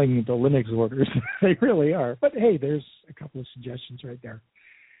filling the Linux orders. They really are. But hey, there's a couple of suggestions right there.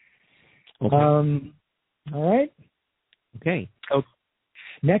 Okay. All right. Okay. So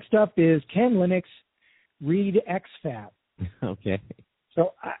next up is, can Linux read exFAT? Okay.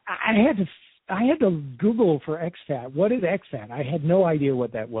 So I had to Google for exFAT. What is exFAT? I had no idea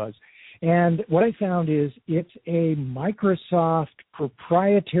what that was. And what I found is it's a Microsoft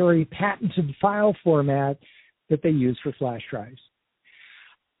proprietary patented file format that they use for flash drives.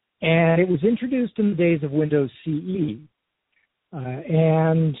 And it was introduced in the days of Windows CE.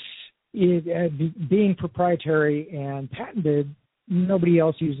 And it, being proprietary and patented, nobody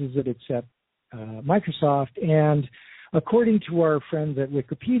else uses it except Microsoft. And according to our friends at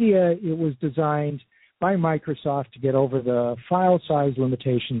Wikipedia, it was designed by Microsoft to get over the file size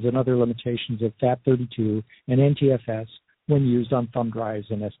limitations and other limitations of FAT32 and NTFS when used on thumb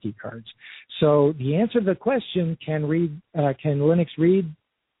drives and SD cards. So the answer to the question, can Linux read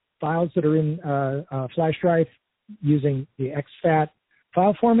files that are in a flash drive using the exFAT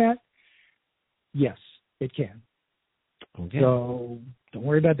file format? Yes, it can. Okay. So don't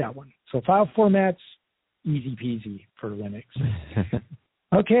worry about that one. So file formats, easy peasy for Linux.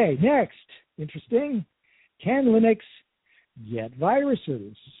 Okay, next. Interesting. Can Linux get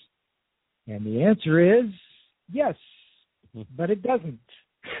viruses? And the answer is yes, but it doesn't.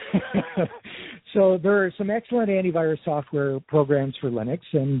 So there are some excellent antivirus software programs for Linux,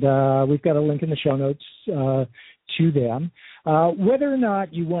 and we've got a link in the show notes to them. Whether or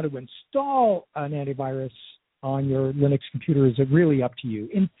not you want to install an antivirus on your Linux computer is really up to you.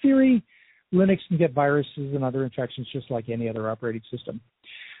 In theory, Linux can get viruses and other infections just like any other operating system.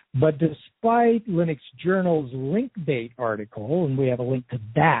 But despite Linux Journal's LinkBait article, and we have a link to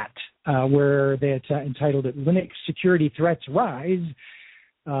that, where they entitled it "Linux Security Threats Rise,"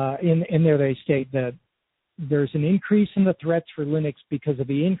 in there they state that there's an increase in the threats for Linux because of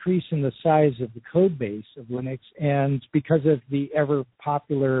the increase in the size of the code base of Linux and because of the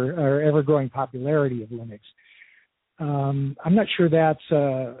ever-growing popularity of Linux. I'm not sure that's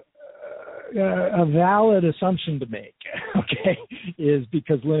a valid assumption to make, okay, is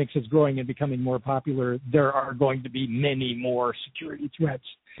because Linux is growing and becoming more popular, there are going to be many more security threats.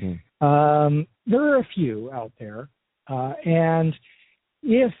 There are a few out there, and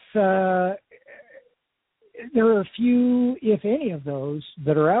if there are a few, if any of those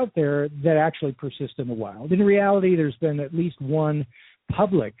that are out there that actually persist in the wild. In reality, there's been at least one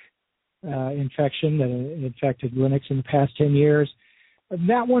public infection that infected Linux in the past 10 years.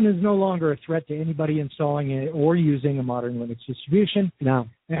 That one is no longer a threat to anybody installing it or using a modern Linux distribution. No.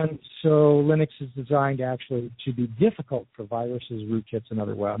 And so Linux is designed actually to be difficult for viruses, rootkits, and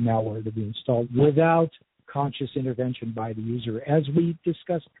other malware to be installed without conscious intervention by the user, as we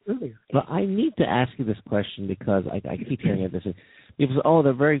discussed earlier. Well, I need to ask you this question because I keep hearing it. Because there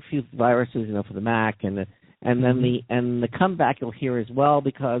are very few viruses, for the Mac, and then the comeback you'll hear is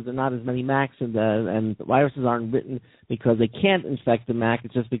because there are not as many Macs, and the viruses aren't written because they can't infect the Mac.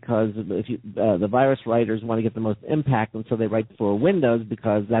 It's just because the virus writers want to get the most impact, and so they write for Windows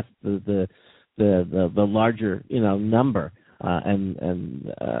because that's the larger number.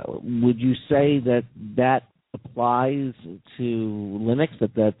 Would you say that applies to Linux,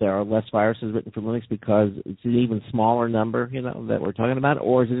 that there are less viruses written for Linux because it's an even smaller number, that we're talking about,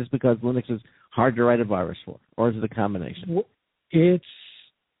 or is it just because Linux is hard to write a virus for, or is it a combination? It's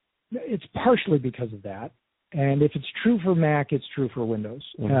partially because of that, and if it's true for Mac, it's true for Windows.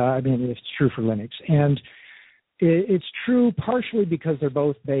 It's true for Linux, and it's true partially because they're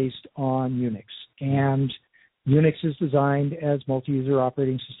both based on Unix, and Unix is designed as multi-user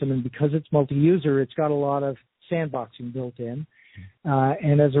operating system, and because it's multi-user, it's got a lot of sandboxing built in.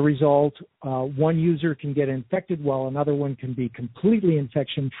 And as a result, one user can get infected while another one can be completely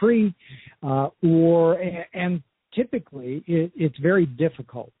infection-free, and typically it's very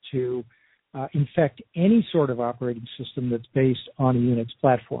difficult to infect any sort of operating system that's based on a Unix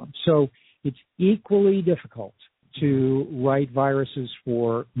platform. So it's equally difficult to write viruses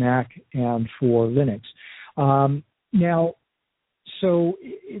for Mac and for Linux. Now, so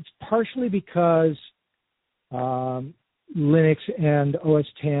it's partially because Linux and OS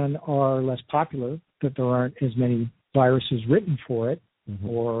X are less popular, that there aren't as many viruses written for it,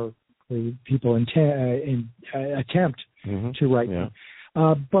 or people attempt to write them.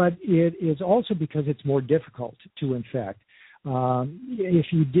 But it is also because it's more difficult to infect. If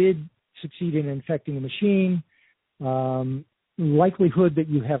you did succeed in infecting a machine, likelihood that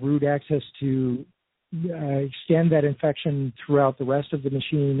you have root access to extend that infection throughout the rest of the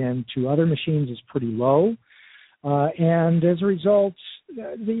machine and to other machines is pretty low. And as a result,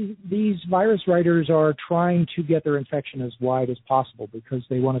 these virus writers are trying to get their infection as wide as possible because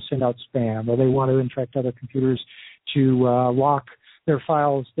they want to send out spam, or they want to infect other computers to lock their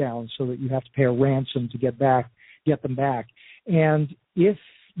files down so that you have to pay a ransom to get them back. And if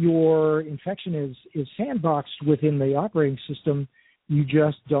your infection is sandboxed within the operating system, you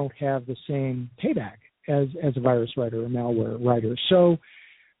just don't have the same payback as a virus writer or malware writer. So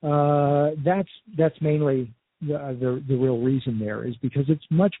that's mainly the real reason there, is because it's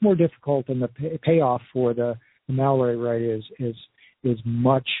much more difficult, and the payoff for the malware writer is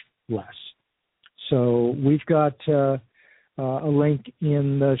much less. So we've got a link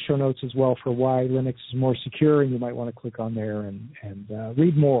in the show notes as well for why Linux is more secure, and you might want to click on there and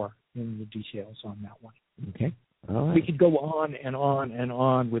read more in the details on that one. Okay. All right. We could go on and on and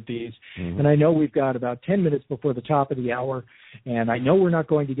on with these, and I know we've got about 10 minutes before the top of the hour, and I know we're not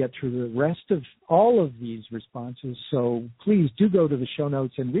going to get through the rest of all of these responses, so please do go to the show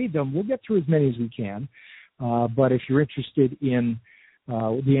notes and read them. We'll get through as many as we can, but if you're interested in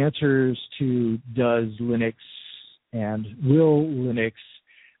the answers to does Linux and will Linux,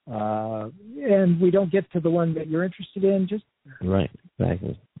 and we don't get to the one that you're interested in, just right,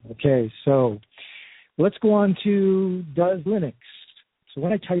 exactly. Okay, so let's go on to Does Linux. So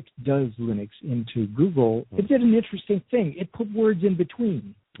when I typed Does Linux into Google, it did an interesting thing. It put words in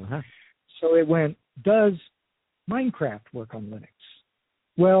between. Uh-huh. So it went, does Minecraft work on Linux?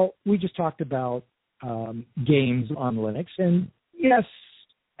 Well, we just talked about games on Linux, and yes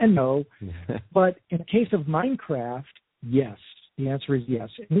and no. But in the case of Minecraft, yes. The answer is yes.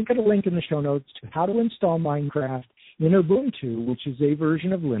 And we've got a link in the show notes to how to install Minecraft in Ubuntu, which is a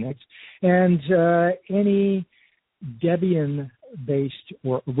version of Linux. And any Debian-based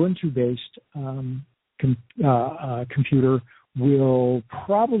or Ubuntu-based computer will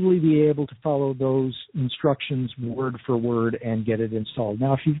probably be able to follow those instructions word for word and get it installed.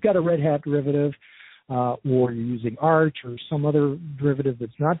 Now, if you've got a Red Hat derivative or you're using Arch or some other derivative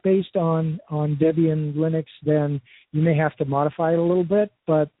that's not based on Debian Linux, then you may have to modify it a little bit.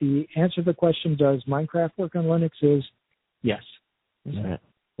 But the answer to the question, does Minecraft work on Linux, is yes. Right.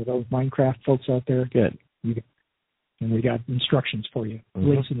 For those Minecraft folks out there, good. And we got instructions for you. Mm-hmm.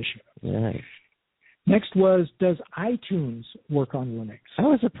 Links in the show. Right. Next was, does iTunes work on Linux? I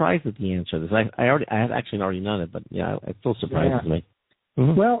was surprised at the answer to this. I had actually already known it, but yeah, it still surprises me.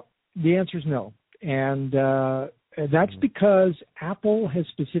 Mm-hmm. Well, the answer is no. And that's because Apple has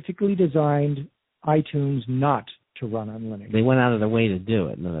specifically designed iTunes not to run on Linux. They went out of their way to do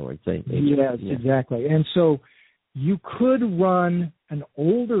it, in other words. Yes, exactly. And so you could run an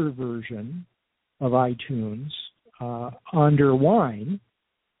older version of iTunes under Wine,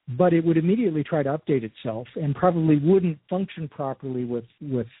 but it would immediately try to update itself and probably wouldn't function properly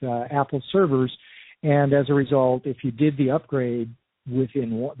with Apple servers. And as a result, if you did the upgrade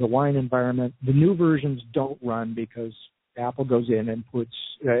within the Wine environment, the new versions don't run because Apple goes in and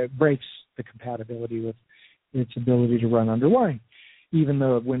breaks the compatibility with its ability to run under Wine, even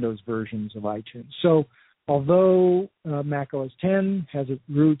the Windows versions of iTunes. So although Mac OS X has its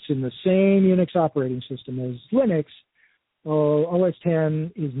roots in the same Unix operating system as Linux, OS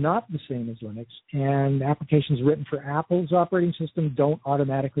X is not the same as Linux, and applications written for Apple's operating system don't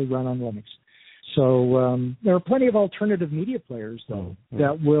automatically run on Linux. So there are plenty of alternative media players, though,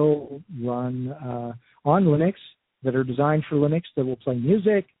 that will run on Linux, that are designed for Linux, that will play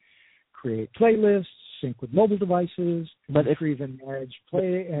music, create playlists, sync with mobile devices, even manage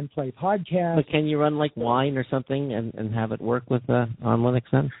play podcasts. But can you run like Wine or something and have it work with on Linux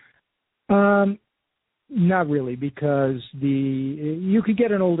then? Not really, because you could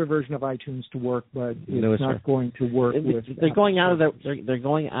get an older version of iTunes to work, but it's not going to work with. They're going out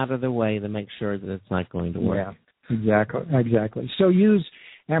of their way to make sure that it's not going to work. Yeah, exactly. So use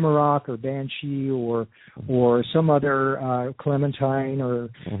Amarok or Banshee or some other Clementine or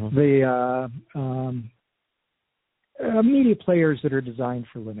the media players that are designed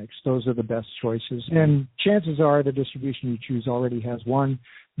for Linux. Those are the best choices. And chances are the distribution you choose already has one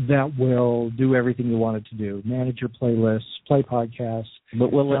that will do everything you want it to do. Manage your playlists, play podcasts,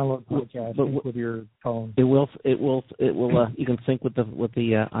 download podcasts with your phone. It will. You can sync with the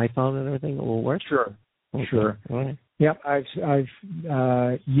iPhone and everything. It will work. Sure. Okay. Sure. All right. Yep.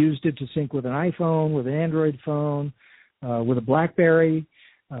 I've used it to sync with an iPhone, with an Android phone, with a BlackBerry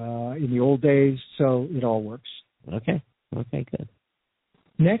in the old days. So it all works. Okay. Okay. Good.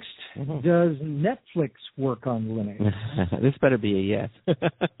 Next, does Netflix work on Linux? This better be a yes.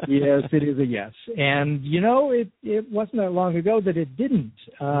 Yes, it is a yes. And, it wasn't that long ago that it didn't.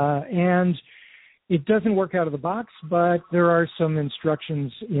 And it doesn't work out of the box, but there are some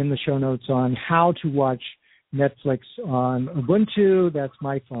instructions in the show notes on how to watch Netflix on Ubuntu. That's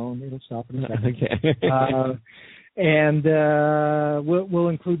my phone. It'll stop in a second. Okay. And we'll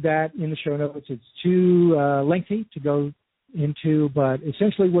include that in the show notes. It's too lengthy to go into, but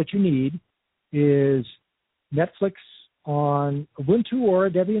essentially what you need is Netflix on Ubuntu or a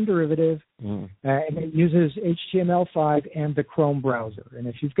Debian derivative, and it uses HTML5 and the Chrome browser. And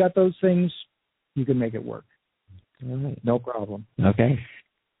if you've got those things, you can make it work. All right. No problem.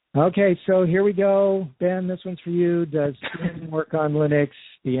 Okay, so here we go. Ben, this one's for you. Does Steam work on Linux?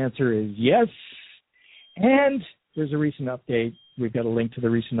 The answer is yes. And there's a recent update. We've got a link to the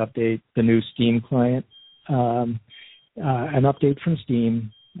recent update, the new Steam client. An update from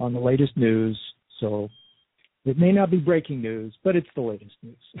Steam on the latest news. So it may not be breaking news, but it's the latest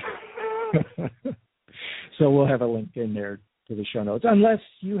news. So we'll have a link in there to the show notes, unless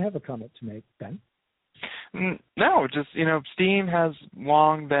you have a comment to make, Ben. No, just, Steam has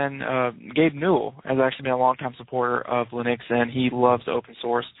long been, Gabe Newell has actually been a longtime supporter of Linux, and he loves open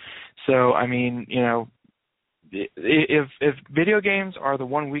source. So, if video games are the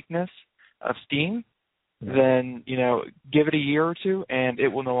one weakness of Steam, then, give it a year or two, and it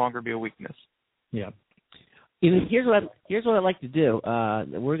will no longer be a weakness. Yeah. Here's what I'd like to do.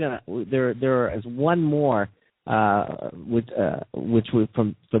 There is one more which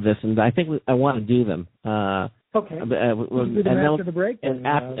for this, and I think I want to do them. Okay. We'll do them after the break, and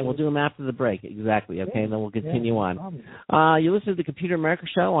we'll do them after the break. Exactly. Okay, and then we'll continue on. You listen to the Computer America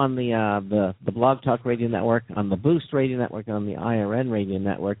Show on the Blog Talk Radio Network, on the Boost Radio Network, on the IRN Radio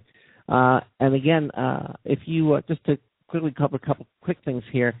Network, and again, if you just to quickly cover a couple quick things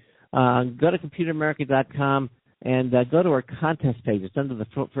here. Go to computeramerica.com and go to our contest page. It's under the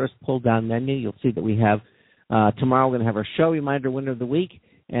first pull-down menu. You'll see that we have tomorrow we're going to have our show reminder winner of the week,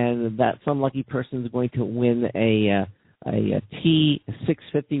 and that some lucky person is going to win a T650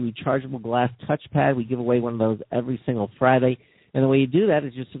 rechargeable glass touchpad. We give away one of those every single Friday. And the way you do that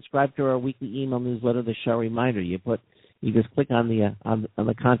is you subscribe to our weekly email newsletter, the show reminder. You just click on the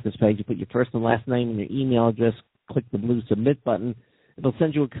contest page. You put your first and last name and your email address. Click the blue submit button. It'll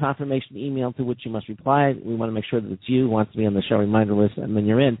send you a confirmation email to which you must reply. We want to make sure that it's you who wants to be on the show reminder list, and then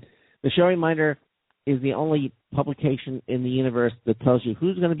you're in. The show reminder is the only publication in the universe that tells you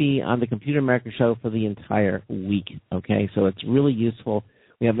who's going to be on the Computer America Show for the entire week, okay? So it's really useful.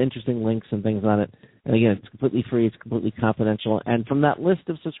 We have interesting links and things on it. And again, it's completely free. It's completely confidential. And from that list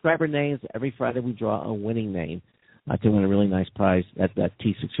of subscriber names, every Friday we draw a winning name to win a really nice prize at that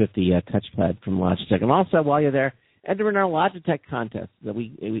T650 touchpad from Logitech. And also, while you're there, enter in our Logitech contest.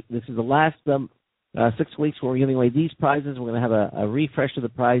 This is the last 6 weeks where we're giving away these prizes. We're going to have a refresh of the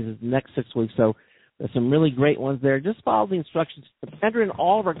prizes next 6 weeks. So there's some really great ones there. Just follow the instructions. Enter in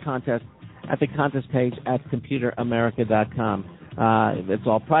all of our contests at the contest page at computeramerica.com. It's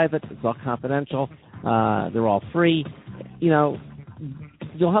all private. It's all confidential. They're all free. You'll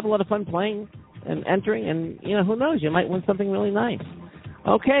have a lot of fun playing and entering, and who knows, you might win something really nice.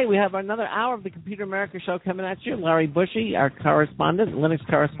 Okay, we have another hour of the Computer America Show coming at you. Larry Bushy, our correspondent, Linux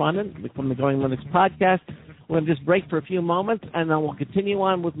correspondent from the Going Linux podcast. We're going to just break for a few moments, and then we'll continue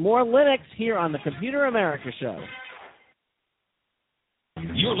on with more Linux here on the Computer America Show.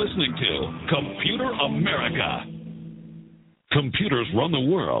 You're listening to Computer America. Computers run the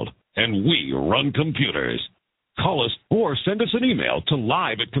world, and we run computers. Call us or send us an email to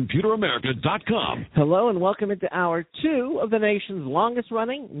live@computeramerica.com. Hello and welcome into Hour 2 of the nation's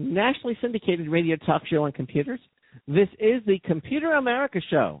longest-running, nationally syndicated radio talk show on computers. This is the Computer America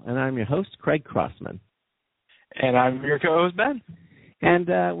Show, and I'm your host, Craig Crossman. And I'm your co-host, Ben. And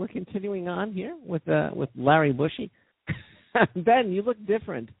we're continuing on here with Larry Bushy. Ben, you look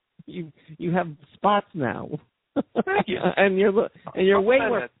different. You have spots now. Thank you. and you're way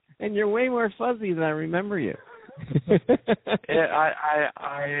more fuzzy than I remember you.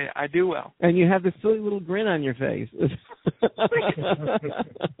 I do well. And you have this silly little grin on your face.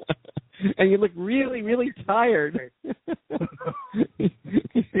 And you look really, really tired. These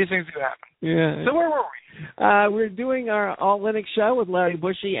things do happen. Yeah. So where were we? We're doing our All Linux show with Larry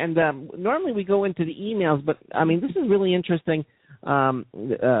Bushy, and normally we go into the emails, but I mean this is really interesting.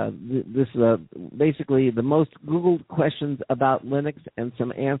 Basically the most Googled questions about Linux and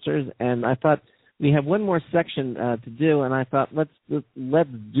some answers, and I thought we have one more section to do, and I thought let's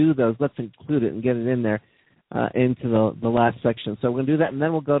do those. Let's include it and get it in there into the last section. So we're going to do that, and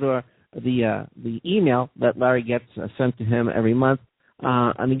then we'll go to the email that Larry gets sent to him every month.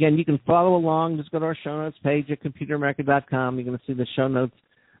 And again, you can follow along. Just go to our show notes page at computeramerica.com. You're going to see the show notes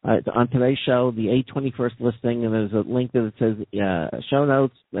on today's show, the 821st listing, and there's a link that says show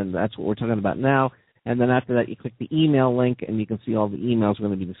notes, and that's what we're talking about now. And then after that, you click the email link, and you can see all the emails we're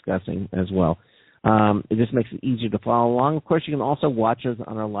going to be discussing as well. It just makes it easier to follow along. Of course, you can also watch us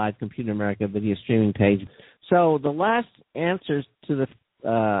on our live Computer America video streaming page. So the last answers to the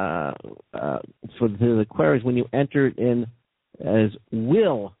for the queries when you entered in as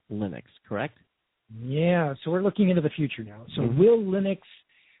will Linux, correct? Yeah, so we're looking into the future now. So will Linux,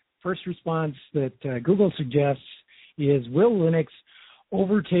 first response that Google suggests is, will Linux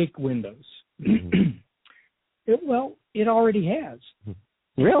overtake Windows? It already has.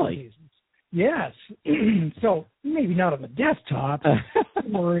 Really? Yes. So maybe not on the desktop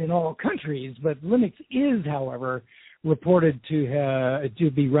or in all countries, but Linux is, however, reported to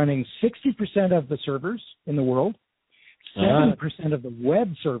be running 60% of the servers in the world, 70% of the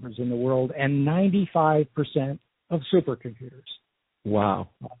web servers in the world, and 95% of supercomputers. Wow.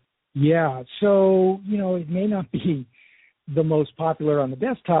 Yeah. So, it may not be the most popular on the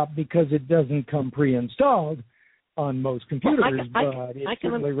desktop because it doesn't come pre-installed on most computers, but it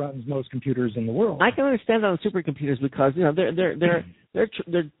certainly runs most computers in the world. I can understand that on supercomputers because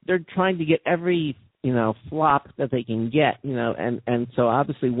they're trying to get every flop that they can get, and so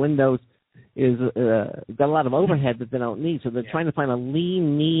obviously Windows is got a lot of overhead that they don't need, so they're trying to find a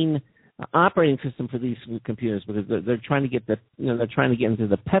lean, mean operating system for these computers because they're trying to get they're trying to get into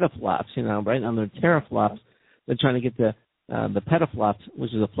the petaflops, right on their teraflops. They're trying to get the petaflops,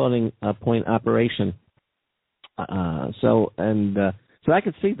 which is a floating point operation. So I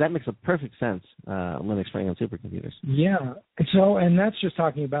could see that makes a perfect sense. Linux running on supercomputers. Yeah. So, and that's just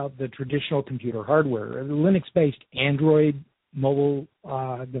talking about the traditional computer hardware. The Linux-based Android mobile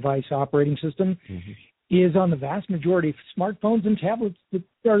device operating system is on the vast majority of smartphones and tablets that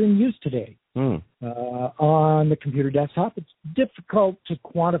are in use today. On the computer desktop, it's difficult to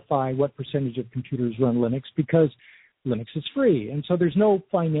quantify what percentage of computers run Linux because Linux is free. And so there's no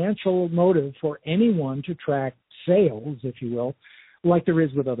financial motive for anyone to track sales, if you will, like there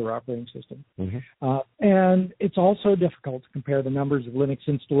is with other operating systems. And it's also difficult to compare the numbers of Linux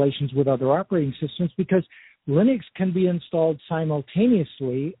installations with other operating systems because Linux can be installed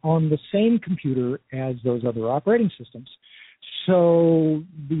simultaneously on the same computer as those other operating systems. So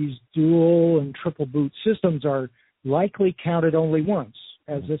these dual and triple boot systems are likely counted only once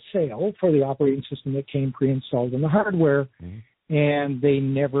as a sale for the operating system that came pre-installed in the hardware, and they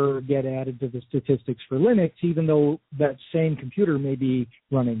never get added to the statistics for Linux, even though that same computer may be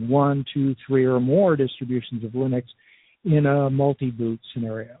running 1, 2, 3, or more distributions of Linux in a multi-boot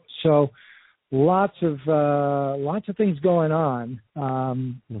scenario. So lots of things going on,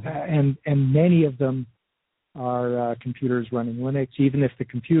 and many of them are computers running Linux, even if the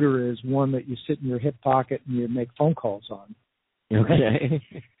computer is one that you sit in your hip pocket and you make phone calls on. Okay.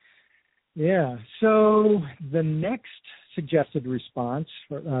 Yeah. So the next suggested response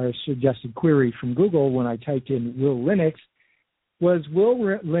or suggested query from Google when I typed in "Will Linux" was, "Will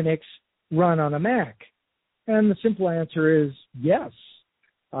Linux run on a Mac?" And the simple answer is yes.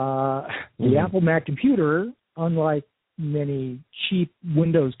 The Apple Mac computer, unlike many cheap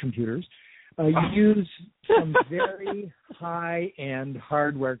Windows computers, use some very high-end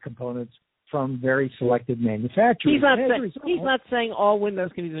hardware components from very selected manufacturers. He's not saying all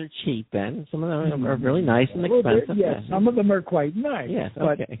Windows computers are cheap, Ben. Some of them are really nice and expensive. Yes, some of them are quite nice. Yes,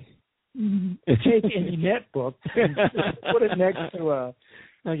 but take any netbook and put it next to a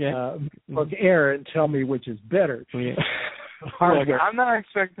Book Air and tell me which is better. Look, I'm not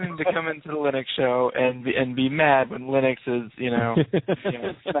expecting to come into the Linux show and be mad when Linux is,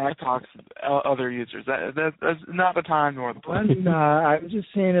 smack talks other users. That's not the time nor the place. I'm just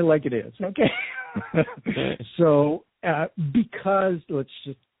saying it like it is. Okay. So, because let's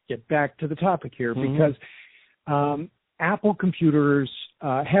just get back to the topic here, because Apple computers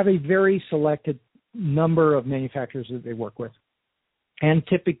have a very selected number of manufacturers that they work with. And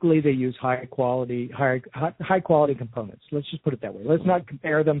typically they use high quality components. Let's just put it that way. Let's not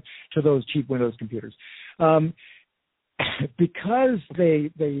compare them to those cheap Windows computers. Because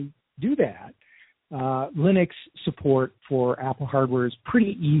they do that, Linux support for Apple hardware is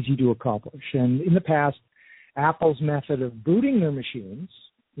pretty easy to accomplish. And in the past, Apple's method of booting their machines,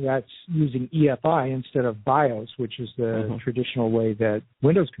 that's using EFI instead of BIOS, which is the traditional way that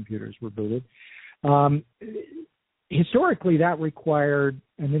Windows computers were booted, historically, that required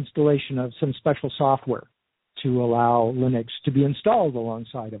an installation of some special software to allow Linux to be installed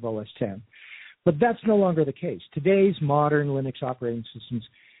alongside of OS X. But that's no longer the case. Today's modern Linux operating systems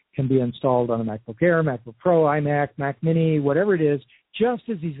can be installed on a MacBook Air, MacBook Pro, iMac, Mac Mini, whatever it is, just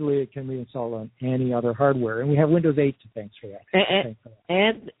as easily it can be installed on any other hardware. And we have Windows 8 to thanks for that.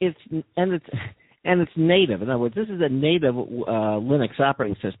 And it's native. In other words, this is a native Linux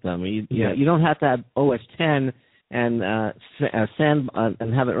operating system. You don't have to have OS X and send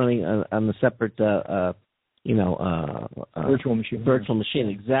and have it running on the separate, virtual machine. Virtual machine,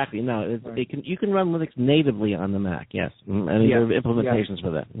 exactly. No, you can run Linux natively on the Mac. Yes, and there are implementations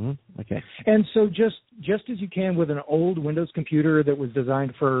for that. Okay. And so just as you can with an old Windows computer that was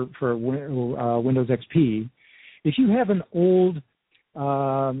designed for Windows XP, if you have an old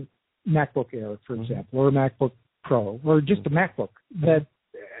MacBook Air, for example, or a MacBook Pro, or just a MacBook that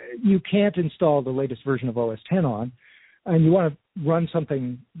you can't install the latest version of OS X on, and you want to run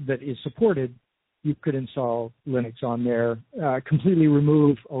something that is supported, you could install Linux on there, completely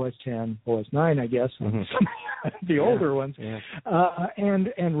remove OS X, OS 9, I guess, the older ones,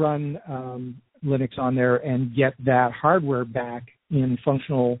 and run Linux on there and get that hardware back in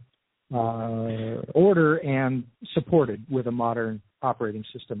functional order and supported with a modern operating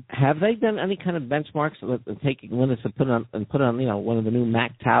system. Have they done any kind of benchmarks taking Linux and put on one of the new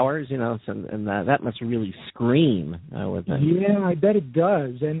Mac towers, and that must really scream, I would think. Yeah, I bet it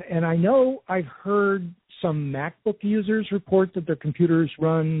does. And I know I've heard some MacBook users report that their computers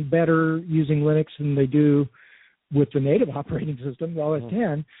run better using Linux than they do with the native operating system, OS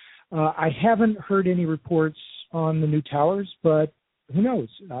X. I haven't heard any reports on the new towers, but Who knows?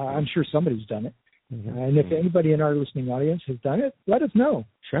 I'm sure somebody's done it. And if anybody in our listening audience has done it, let us know.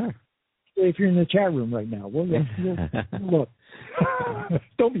 Sure. If you're in the chat room right now, we'll look.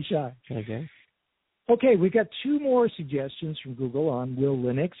 Don't be shy. Okay, we got 2 more suggestions from Google on Will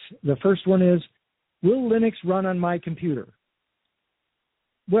Linux. The first one is, will Linux run on my computer?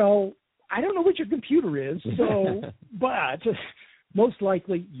 Well, I don't know what your computer is, so, but most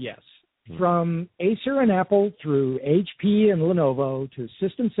likely, yes. From Acer and Apple through HP and Lenovo to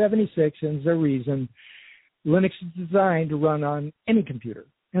System 76 and Verizon, Linux is designed to run on any computer.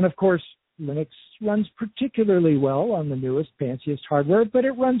 And of course, Linux runs particularly well on the newest, fanciest hardware, but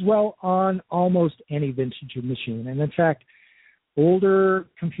it runs well on almost any vintage machine. And in fact, older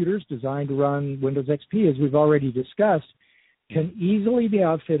computers designed to run Windows XP, as we've already discussed, can easily be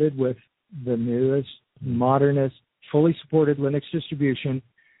outfitted with the newest, modernest, fully supported Linux distribution,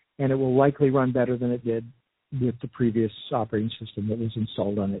 and it will likely run better than it did with the previous operating system that was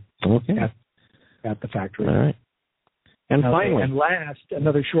installed on it at the factory. All right. And finally, and last,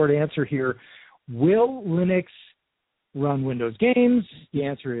 another short answer here: will Linux run Windows games? The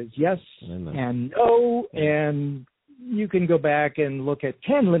answer is yes and no, and you can go back and look at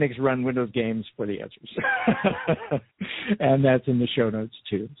can Linux run Windows games for the answers, and that's in the show notes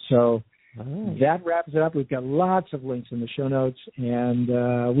too. So that wraps it up. We've got lots of links in the show notes, and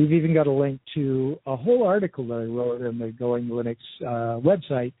we've even got a link to a whole article that I wrote on the Going Linux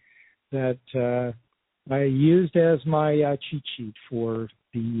website that I used as my cheat sheet for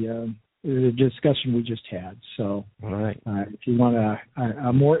the discussion we just had. So if you want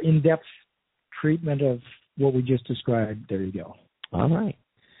a more in-depth treatment of what we just described, there you go. All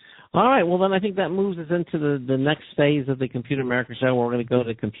right. Well, then I think that moves us into the next phase of the Computer America show, where we're going to go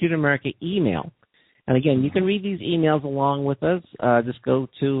to Computer America email. And again, you can read these emails along with us. Just go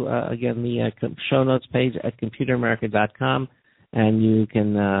to, again, the show notes page at computeramerica.com, and you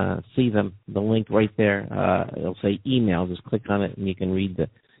can see them. The link right there. It'll say email. Just click on it, and you can read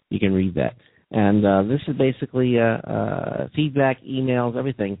that. And this is basically feedback, emails,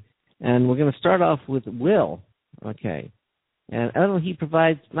 everything. And we're going to start off with Will. Okay. And I don't know, he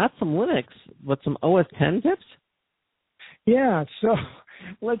provides not some Linux, but some OS X tips? Yeah, so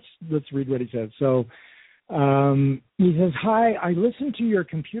let's read what he says. So he says, hi, I listened to your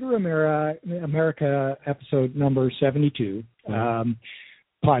Computer America episode number 72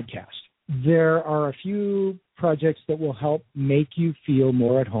 podcast. There are a few projects that will help make you feel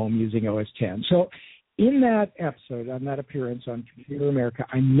more at home using OS X. So in that episode, on that appearance on Computer America,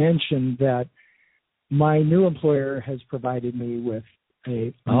 I mentioned that my new employer has provided me with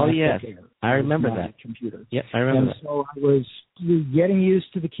a MacBook Air. I remember that computer. Yep, I remember that. So I was getting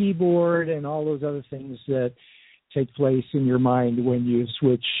used to the keyboard and all those other things that take place in your mind when you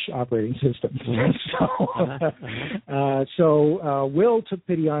switch operating systems. So Will took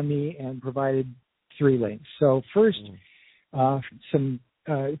pity on me and provided 3 links. So first, a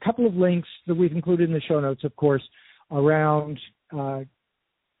couple of links that we've included in the show notes, of course, around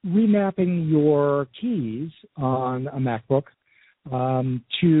remapping your keys on a MacBook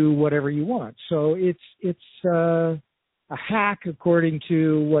to whatever you want. So it's a hack according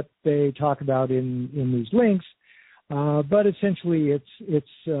to what they talk about in these links, but essentially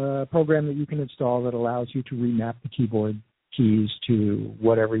it's a program that you can install that allows you to remap the keyboard keys to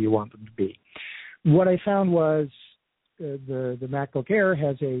whatever you want them to be. What I found was the MacBook Air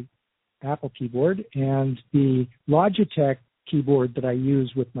has a Apple keyboard, and the Logitech keyboard that I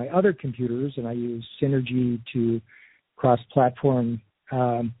use with my other computers, and I use Synergy to cross-platform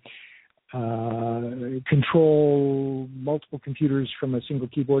control multiple computers from a single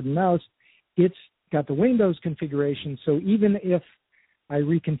keyboard and mouse. It's got the Windows configuration, so even if I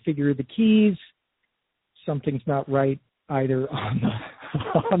reconfigure the keys, something's not right either on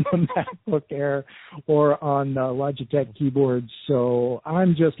the MacBook Air or on the Logitech keyboards. So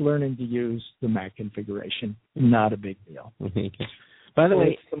I'm just learning to use the Mac configuration. Not a big deal. By the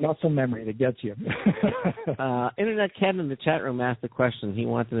way, it's the muscle memory that gets you. Internet Ken in the chat room asked a question. He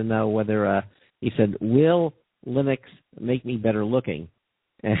wanted to know whether, he said, will Linux make me better looking?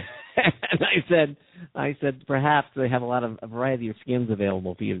 And I said, perhaps they have a variety of skins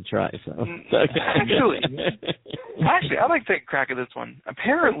available for you to try. So Actually, I'd like to take a crack at this one.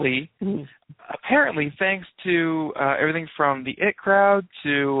 Apparently, thanks to everything from the It Crowd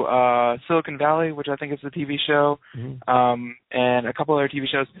to Silicon Valley, which I think is the TV show, and a couple other TV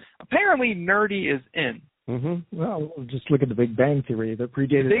shows, apparently nerdy is in. Well, just look at the Big Bang Theory that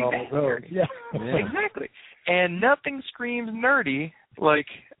predated all of those. Yeah, exactly. And nothing screams nerdy like,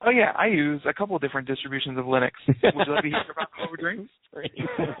 oh yeah, I use a couple of different distributions of Linux. Would you like to hear about over drinks?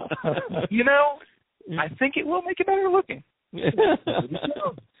 I think it will make it better looking.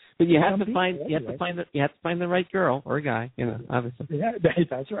 But you have to find the right girl or guy, obviously. Yeah,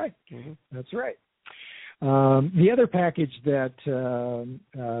 that's right. Mm-hmm. That's right. The other package that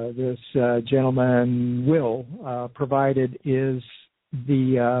this gentleman, Will, provided is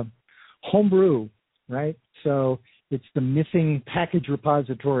the homebrew, right? So it's the missing package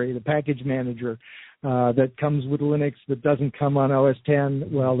repository, the package manager that comes with Linux that doesn't come on OS X.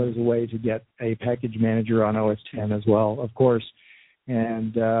 Well, there's a way to get a package manager on OS X as well, of course.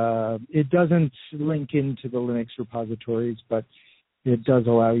 And it doesn't link into the Linux repositories, but it does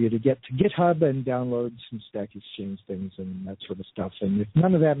allow you to get to GitHub and download some Stack Exchange things and that sort of stuff. And if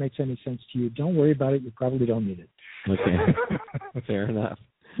none of that makes any sense to you, don't worry about it. You probably don't need it. Okay. Fair enough.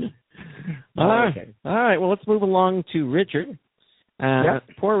 All right. Well, let's move along to Richard.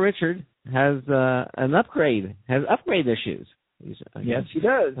 Poor Richard has an upgrade, has upgrade issues. Yes, he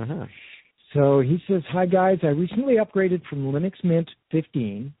does. Uh-huh. So he says, "Hi guys, I recently upgraded from Linux Mint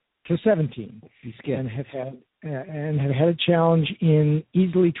 15 to 17, and have had a challenge in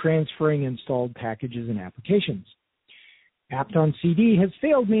easily transferring installed packages and applications. Apt on CD has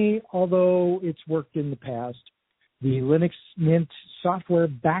failed me, although it's worked in the past. The Linux Mint software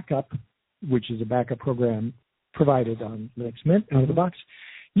backup, which is a backup program provided on Linux Mint out of the box,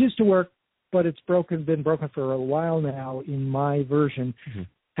 used to work, but it's been broken for a while now in my version. Mm-hmm.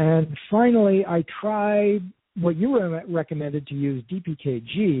 And finally, I tried what you recommended to use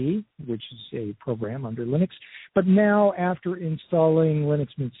DPKG, which is a program under Linux. But now, after installing Linux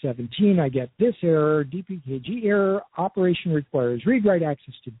Mint 17, I get this error, DPKG error, operation requires read-write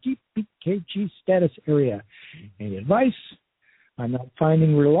access to DPKG status area. Any advice? I'm not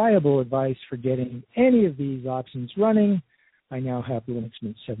finding reliable advice for getting any of these options running. I now have Linux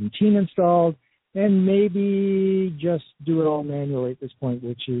Mint 17 installed, and maybe just do it all manually at this point,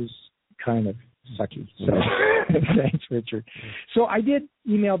 which is kind of sucky. So thanks, Richard. So I did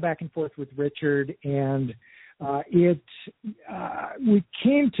email back and forth with Richard, and we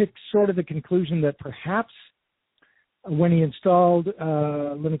came to sort of the conclusion that perhaps when he installed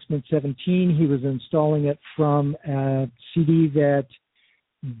Linux Mint 17, he was installing it from a CD that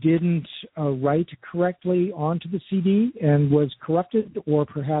didn't write correctly onto the CD and was corrupted, or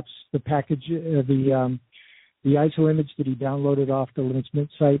perhaps the package, the ISO image that he downloaded off the Linux Mint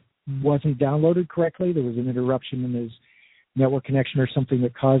site wasn't downloaded correctly. There was an interruption in his network connection or something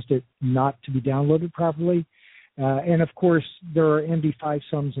that caused it not to be downloaded properly. And of course, there are MD5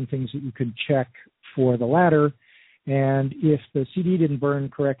 sums and things that you can check for the latter. And if the CD didn't burn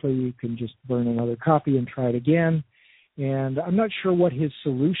correctly, you can just burn another copy and try it again. And I'm not sure what his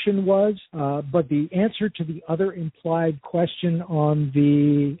solution was, but the answer to the other implied question on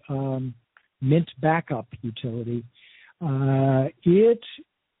the Mint backup utility, it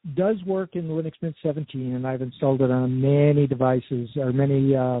does work in Linux Mint 17, and I've installed it on many devices or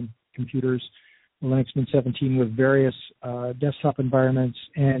many computers, Linux Mint 17 with various desktop environments,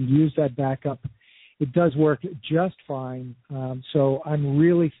 and use that backup. It does work just fine. So I'm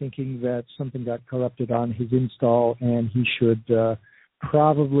really thinking that something got corrupted on his install, and he should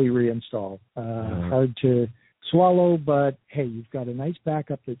probably reinstall. Hard to swallow, but hey, you've got a nice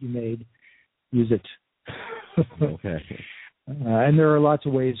backup that you made. Use it. Okay. And there are lots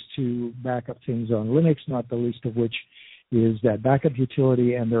of ways to back up things on Linux, not the least of which is that backup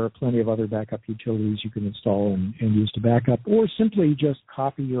utility, and there are plenty of other backup utilities you can install and use to backup, or simply just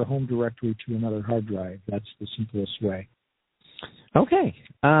copy your home directory to another hard drive. That's the simplest way. Okay.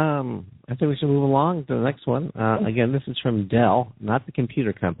 I think we should move along to the next one. Again, this is from Dell, not the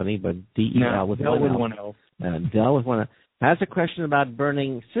computer company, but DEL with Dell with one L. Dell with one L. Has a question about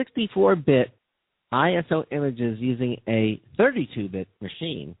burning 64-bit ISO images using a 32-bit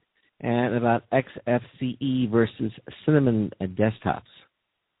machine, and about XFCE versus Cinnamon desktops.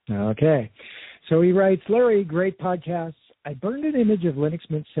 Okay. So he writes, Larry, great podcasts. I burned an image of Linux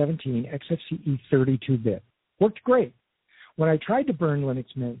Mint 17 XFCE 32-bit. Worked great. When I tried to burn Linux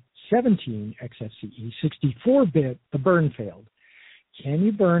Mint 17 XFCE 64-bit, the burn failed. Can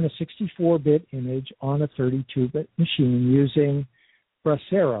you burn a 64-bit image on a 32-bit machine using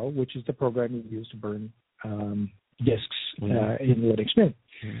Brasero, which is the program you use to burn disks in Linux Mint?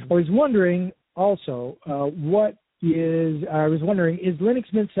 I was wondering also, is Linux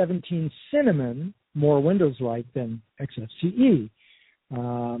Mint 17 Cinnamon more Windows-like than XFCE,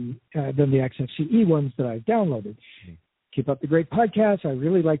 than the XFCE ones that I've downloaded? Keep up the great podcast. I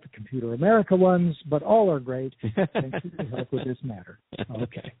really like the Computer America ones, but all are great. Thanks for your help with this matter.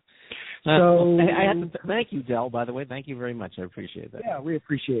 Okay. So I have to thank you, Dell, by the way. Thank you very much. I appreciate that. Yeah, we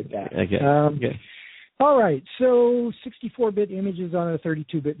appreciate that. Okay. Okay. All right. So 64-bit images on a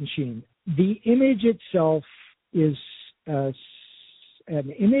 32-bit machine. The image itself is an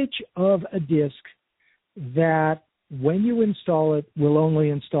image of a disk that, when you install it, will only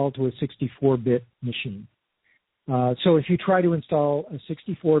install to a 64-bit machine. So if you try to install a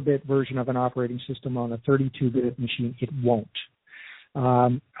 64-bit version of an operating system on a 32-bit machine, it won't.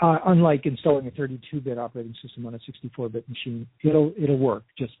 Unlike installing a 32-bit operating system on a 64-bit machine, it'll work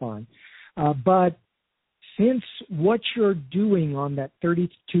just fine. But since what you're doing on that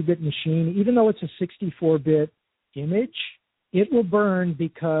 32-bit machine, even though it's a 64-bit image, it will burn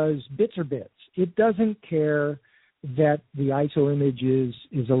because bits are bits. It doesn't care that the ISO image is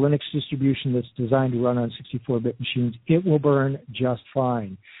a Linux distribution that's designed to run on 64-bit machines. It will burn just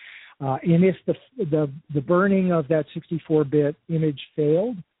fine. And if the burning of that 64-bit image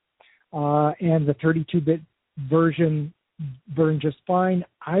failed and the 32-bit version burned just fine,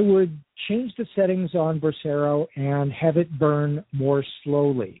 I would change the settings on Bracero and have it burn more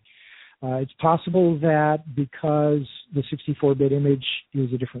slowly. It's possible that because the 64-bit image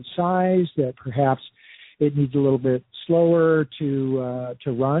is a different size, that perhaps it needs a little bit slower to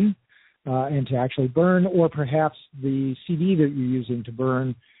run and to actually burn, or perhaps the CD that you're using to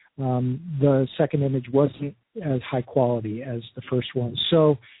burn, the second image wasn't as high quality as the first one.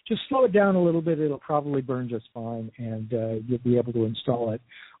 So just slow it down a little bit. It'll probably burn just fine, and you'll be able to install it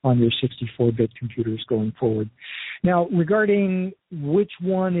on your 64-bit computers going forward. Now, regarding which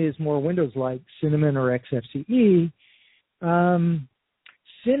one is more Windows-like, Cinnamon or XFCE,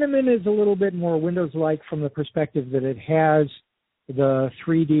 Cinnamon is a little bit more Windows-like from the perspective that it has the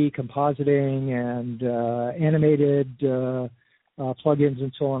 3D compositing and animated plugins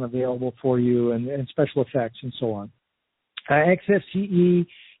and so on available for you, and special effects and so on. XFCE,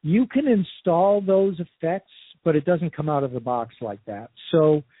 you can install those effects, but it doesn't come out of the box like that.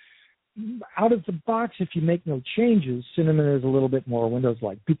 So out of the box, if you make no changes, Cinnamon is a little bit more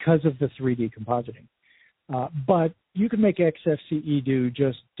Windows-like because of the 3D compositing. But you can make XFCE do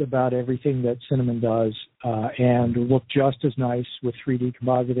just about everything that Cinnamon does and look just as nice with 3D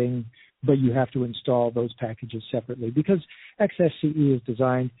compositing, but you have to install those packages separately because XFCE is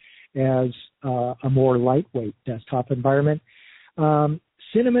designed as a more lightweight desktop environment.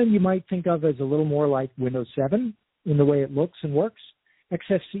 Cinnamon you might think of as a little more like Windows 7 in the way it looks and works.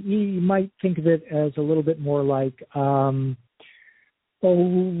 XFCE, you might think of it as a little bit more like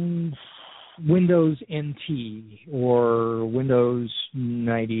Windows NT or Windows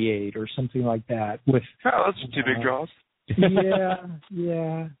 98 or something like that. With that's two big draws.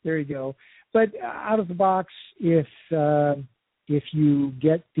 yeah, there you go. But out of the box, if you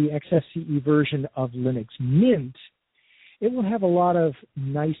get the XFCE version of Linux Mint, it will have a lot of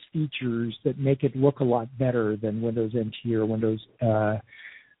nice features that make it look a lot better than Windows NT or Windows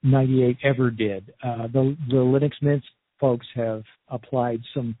 98 ever did. The Linux Mint folks have applied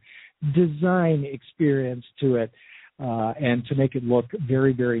some design experience to it and to make it look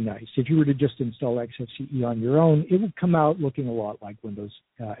very, very nice. If you were to just install XFCE on your own, it would come out looking a lot like Windows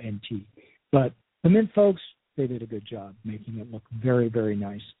NT. But the Mint folks, they did a good job making it look very, very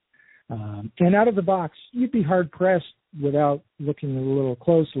nice. And out of the box, you'd be hard-pressed without looking a little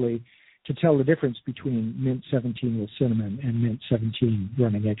closely to tell the difference between Mint 17 with Cinnamon and Mint 17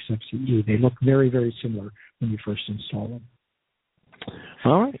 running XFCE. They look very, very similar when you first install them.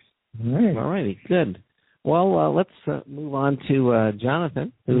 All righty, good. Well, let's move on to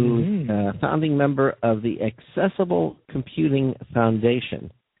Jonathan, who's a founding member of the Accessible Computing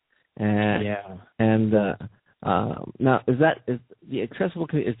Foundation. And now, is the accessible?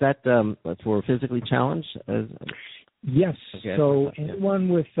 Is that for physically challenged? Yes. Okay. So anyone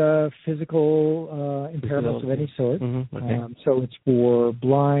with physical impairments of any sort. Mm-hmm. Okay. So it's for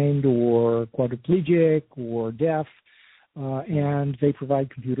blind or quadriplegic or deaf, and they provide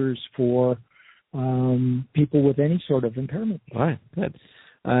computers for people with any sort of impairment. All right. Good.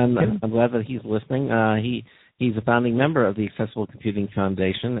 I'm glad that he's listening. He's a founding member of the Accessible Computing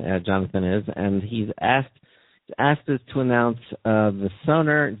Foundation, Jonathan is, and he's asked us to announce the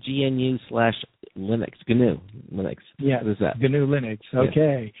Sonar GNU/Linux, GNU Linux. Yeah, what is that? GNU Linux.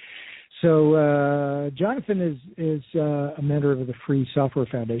 Okay. Yeah. So Jonathan is a member of the Free Software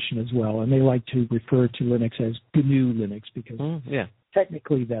Foundation as well, and they like to refer to Linux as GNU Linux because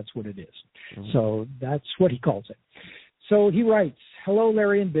technically that's what it is. Mm-hmm. So that's what he calls it. So he writes, "Hello,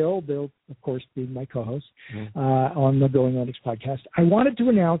 Larry and Bill." Bill, of course, being my co-host on the Going Linux podcast. I wanted to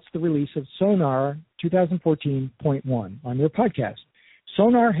announce the release of Sonar 2014.1 on your podcast.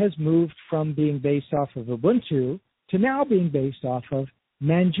 Sonar has moved from being based off of Ubuntu to now being based off of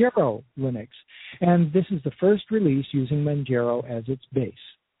Manjaro Linux. And this is the first release using Manjaro as its base.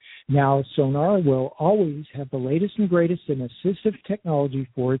 Now, Sonar will always have the latest and greatest in assistive technology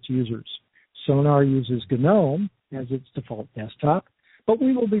for its users. Sonar uses GNOME, as its default desktop, but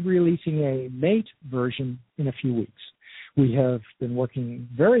we will be releasing a Mate version in a few weeks. We have been working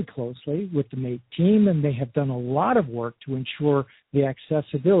very closely with the Mate team, and they have done a lot of work to ensure the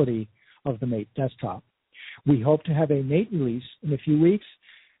accessibility of the Mate desktop. We hope to have a Mate release in a few weeks.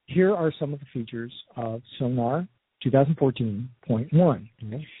 Here are some of the features of Sonar 2014.1.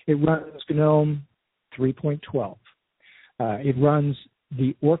 Mm-hmm. It runs GNOME 3.12. It runs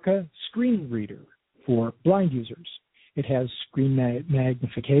the Orca screen reader for blind users. It has screen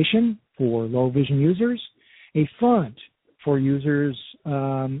magnification for low vision users, a font for users,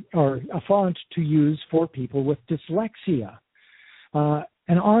 or a font to use for people with dyslexia,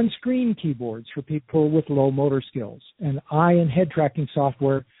 and on-screen keyboards for people with low motor skills, and eye and head tracking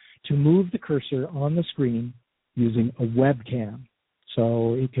software to move the cursor on the screen using a webcam.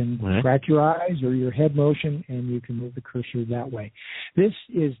 So it can track your eyes or your head motion, and you can move the cursor that way. This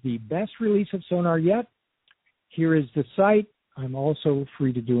is the best release of Sonar yet. Here is the site. I'm also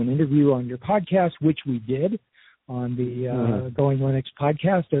free to do an interview on your podcast, which we did on the Going Linux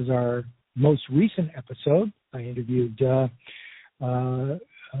podcast as our most recent episode. I interviewed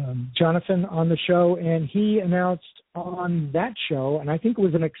Jonathan on the show, and he announced on that show, and I think it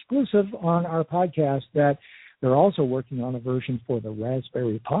was an exclusive on our podcast, that they're also working on a version for the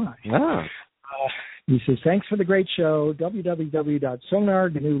Raspberry Pi. He says, thanks for the great show,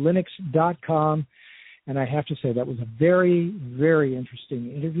 www.sonargnulinux.com. And I have to say that was a very, very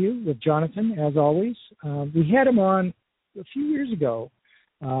interesting interview with Jonathan, as always. We had him on a few years ago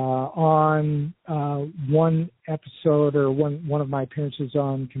on one episode or one of my appearances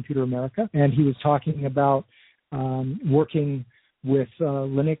on Computer America, and he was talking about working with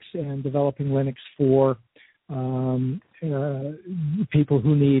Linux and developing Linux for people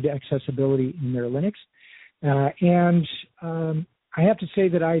who need accessibility in their Linux. And I have to say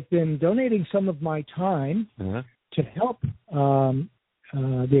that I've been donating some of my time to help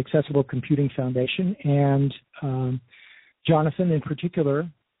the Accessible Computing Foundation and Jonathan in particular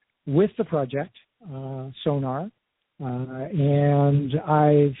with the project, Sonar. And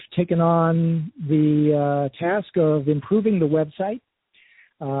I've taken on the task of improving the website.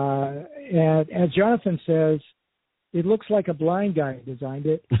 And as Jonathan says, it looks like a blind guy designed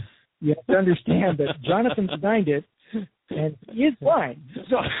it. You have to understand that Jonathan designed it, and he is blind.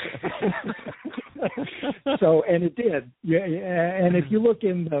 So, and it did. Yeah, and if you look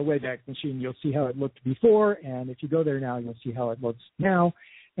in the Wayback Machine, you'll see how it looked before, and if you go there now, you'll see how it looks now.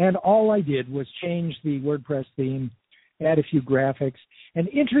 And all I did was change the WordPress theme, add a few graphics, and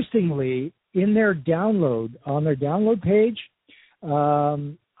interestingly, in their download, on their download page,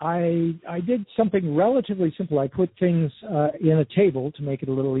 I did something relatively simple. I put things in a table to make it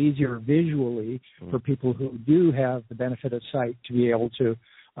a little easier visually for people who do have the benefit of sight to be able to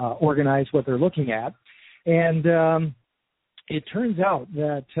organize what they're looking at. And it turns out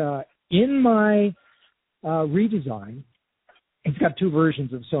that in my redesign, it's got two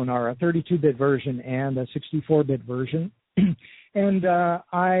versions of Sonar, a 32-bit version and a 64-bit version. And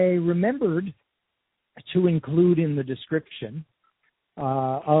I remembered to include in the description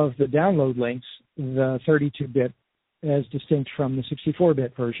of the download links the 32-bit as distinct from the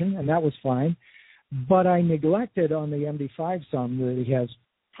 64-bit version, and that was fine. But I neglected on the MD5 sum that he has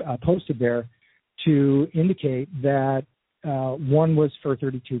posted there to indicate that one was for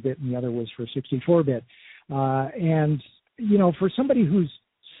 32-bit and the other was for 64-bit. And, you know, for somebody who's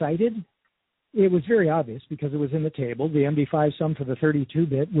sighted, it was very obvious because it was in the table. The MD5 sum for the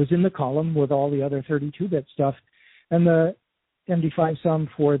 32-bit was in the column with all the other 32-bit stuff, and the MD5 sum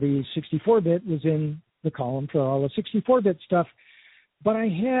for the 64-bit was in the column for all the 64-bit stuff. But I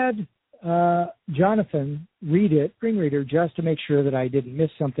had Jonathan read it, Screen Reader, just to make sure that I didn't miss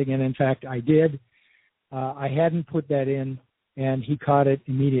something, and in fact I did. I hadn't put that in, and he caught it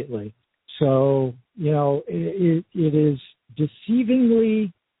immediately. So, you know, it is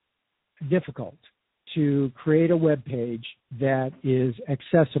deceivingly difficult to create a web page that is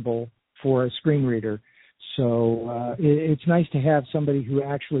accessible for a screen reader. So it's nice to have somebody who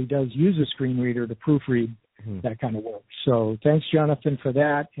actually does use a screen reader to proofread that kind of work. So thanks, Jonathan, for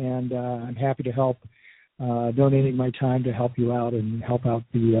that, and I'm happy to help, donating my time to help you out and help out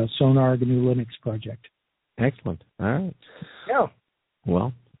the Sonar GNU Linux project. Excellent. All right. Yeah.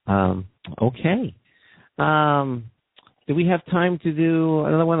 Well, okay. Do we have time to do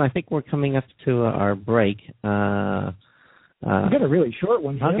another one? I think we're coming up to our break. We got a really short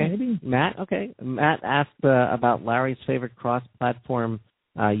one here, okay. maybe. Matt asked about Larry's favorite cross-platform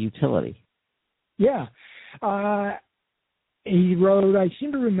utility. Yeah. He wrote, I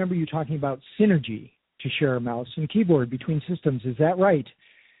seem to remember you talking about Synergy to share a mouse and keyboard between systems. Is that right?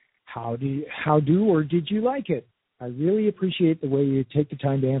 How do or did you like it? I really appreciate the way you take the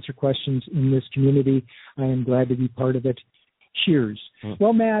time to answer questions in this community. I am glad to be part of it. Cheers.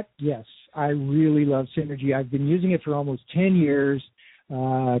 Well, Matt, yes, I really love Synergy. I've been using it for almost 10 years,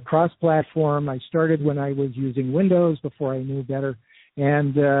 cross-platform. I started when I was using Windows before I knew better,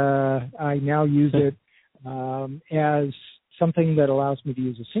 and I now use it as something that allows me to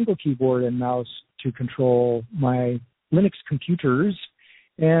use a single keyboard and mouse to control my Linux computers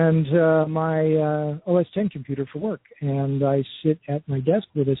and my OS X computer for work. And I sit at my desk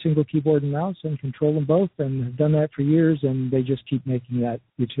with a single keyboard and mouse and control them both, and have done that for years, and they just keep making that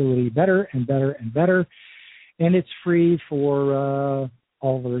utility better and better and better. And it's free for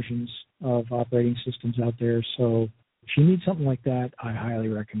all versions of operating systems out there. So if you need something like that, I highly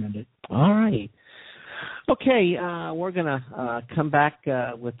recommend it. All right. Okay, we're going to come back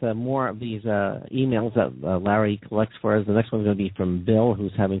with more of these emails that Larry collects for us. The next one's going to be from Bill,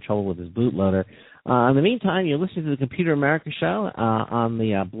 who's having trouble with his bootloader. In the meantime, you're listening to the Computer America Show on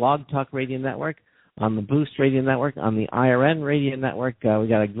the Blog Talk Radio Network, on the Boost Radio Network, on the IRN Radio Network. We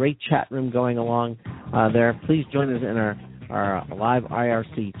got a great chat room going along there. Please join us in our live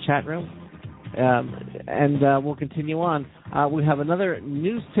IRC chat room. And we'll continue on. We have another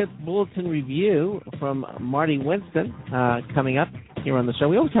News Tip Bulletin review from Marty Winston coming up here on the show.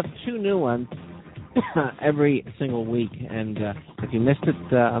 We always have 2 new ones every single week, and if you missed it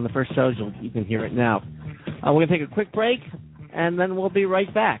on the first shows, you can hear it now. We're going to take a quick break, and then we'll be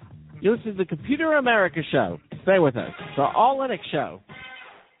right back. You're listening to the Computer America Show. Stay with us. The All Linux Show.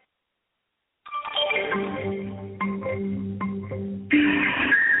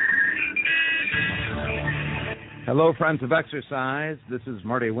 Hello, friends of exercise. This is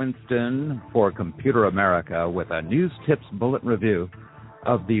Marty Winston for Computer America with a News Tips Bulletin review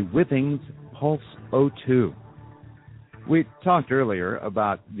of the Withings Pulse O2. We talked earlier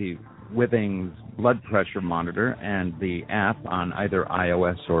about the Withings blood pressure monitor and the app on either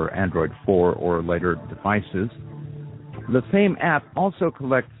iOS or Android 4 or later devices. The same app also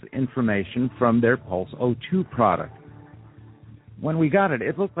collects information from their Pulse O2 product. When we got it,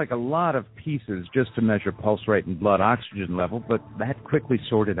 it looked like a lot of pieces just to measure pulse rate and blood oxygen level, but that quickly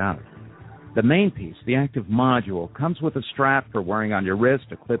sorted out. The main piece, the active module, comes with a strap for wearing on your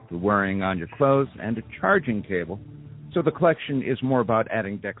wrist, a clip for wearing on your clothes, and a charging cable, so the collection is more about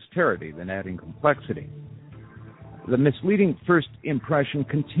adding dexterity than adding complexity. The misleading first impression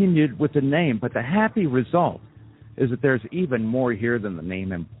continued with the name, but the happy result is that there's even more here than the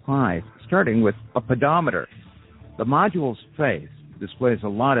name implies, starting with a pedometer. The module's face displays a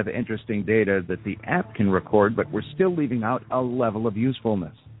lot of interesting data that the app can record, but we're still leaving out a level of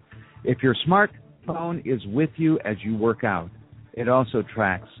usefulness. If your smartphone is with you as you work out, it also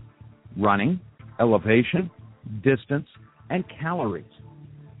tracks running, elevation, distance, and calories.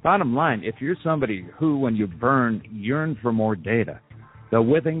 Bottom line, if you're somebody who, when you burn, yearn for more data, the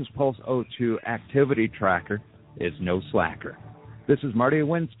Withings Pulse O2 activity tracker is no slacker. This is Marty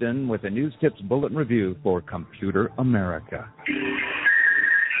Winston with a News Tips Bulletin Review for Computer America.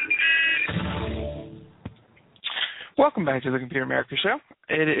 Welcome back to the Computer America Show.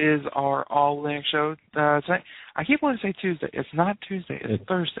 It is our All Linux show tonight. I keep wanting to say Tuesday. It's not Tuesday. It's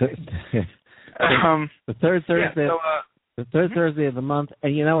Thursday. The third Thursday. The third Thursday of the month.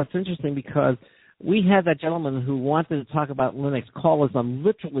 And you know, it's interesting because we had that gentleman who wanted to talk about Linux call us on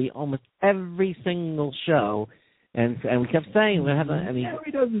literally almost every single show. And we kept saying we have, and now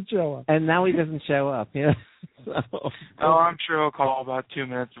he doesn't show up. And now he doesn't show up. Yeah. So, I'm sure he'll call about 2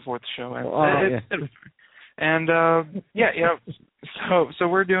 minutes before the show ends. And so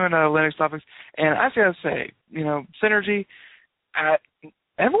we're doing Linux topics, and I gotta say, Synergy,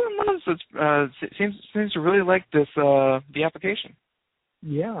 everyone loves it. Seems to really like this the application.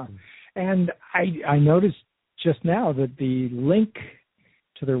 Yeah, and I noticed just now that the link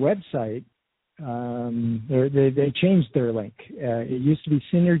to their website. They changed their link. It used to be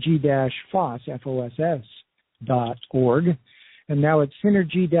synergy-foss, FOSS.org, and now it's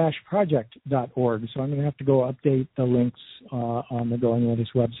synergy-project.org. So I'm going to have to go update the links on the Going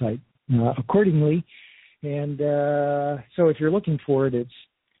Linux website accordingly. And so if you're looking for it, it's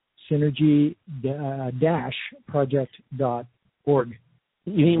synergy-project.org.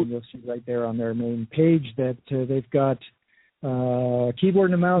 You'll see right there on their main page that they've got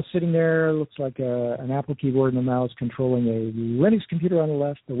keyboard and a mouse sitting there. Looks like an Apple keyboard and a mouse controlling a Linux computer on the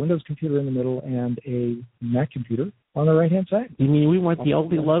left, a Windows computer in the middle, and a Mac computer on the right-hand side. You mean we weren't the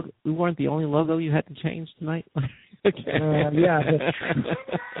only logo? We weren't the only logo you had to change tonight?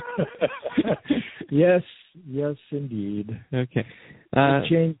 Yeah. Yes, indeed. Okay. We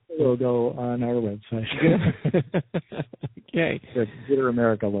changed the logo on our website. Okay. The Computer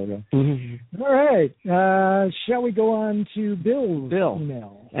America logo. Mm-hmm. All right. Shall we go on to Bill's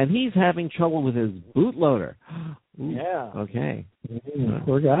email? And he's having trouble with his bootloader. Ooh. Yeah. Okay.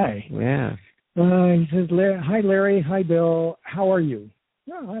 Poor guy. Yeah. He says, "Hi, Larry. Hi, Bill. How are you?"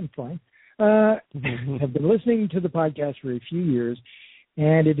 "Oh, I'm fine. Have been listening to the podcast for a few years,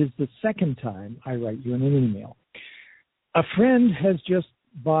 and it is the second time I write you in an email. A friend has just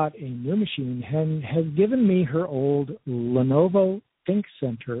bought a new machine and has given me her old Lenovo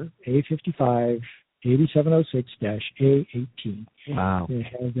ThinkCentre A55 8706-A18. Wow. It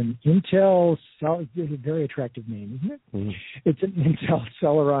has an Intel, it's a very attractive name, isn't it? Mm-hmm. It's an Intel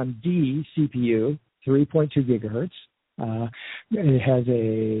Celeron D CPU, 3.2 gigahertz. It has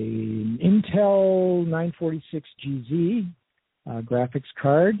an Intel 946GZ graphics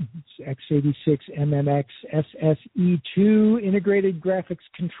card. It's x86 MMX SSE2 integrated graphics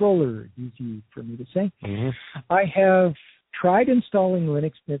controller. Easy for me to say. Mm-hmm. I have tried installing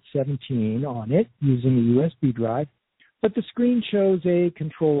Linux Mint 17 on it using a USB drive, but the screen shows a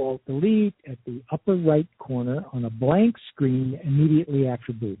Control-Alt-Delete at the upper right corner on a blank screen immediately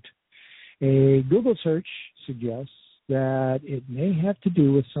after boot. A Google search suggests that it may have to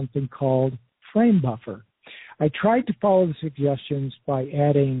do with something called frame buffer. I tried to follow the suggestions by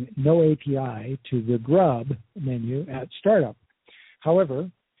adding no API to the grub menu at startup. However,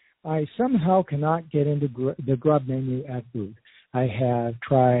 I somehow cannot get into the grub menu at boot. I have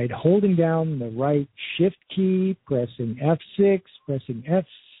tried holding down the right shift key, pressing F6, pressing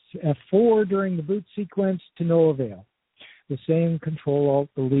F4 during the boot sequence to no avail. The same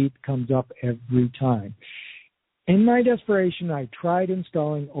Control-Alt-Delete comes up every time. In my desperation, I tried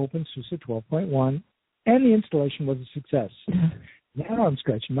installing OpenSUSE 12.1, and the installation was a success. Now I'm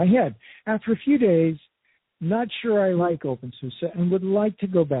scratching my head. After a few days, not sure I like OpenSUSE and would like to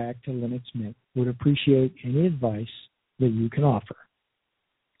go back to Linux Mint. Would appreciate any advice that you can offer.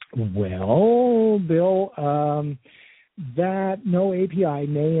 Well, Bill, that no API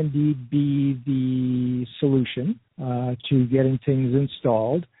may indeed be the solution to getting things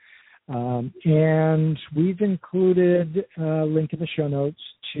installed. And we've included a link in the show notes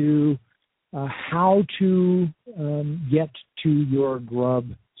to how to get to your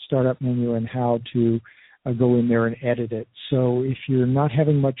grub startup menu and how to go in there and edit it. So if you're not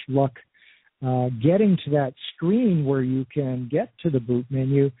having much luck getting to that screen where you can get to the boot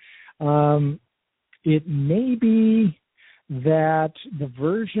menu, it may be that the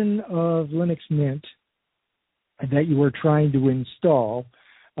version of Linux Mint that you were trying to install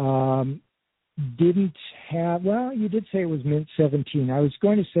didn't have, well, you did say it was Mint 17. I was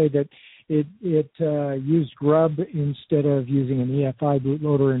going to say that it used grub instead of using an EFI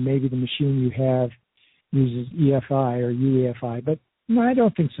bootloader, and maybe the machine you have uses EFI or UEFI, but no, I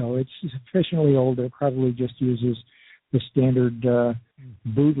don't think so. It's sufficiently old. It probably just uses the standard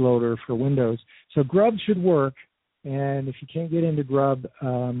bootloader for Windows. So grub should work, and if you can't get into grub,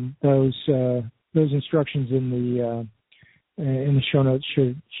 those instructions in the show notes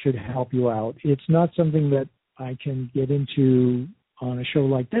should help you out. It's not something that I can get into on a show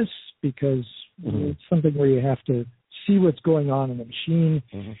like this because it's something where you have to see what's going on in the machine.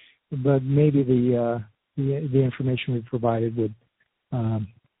 But maybe the information we provided would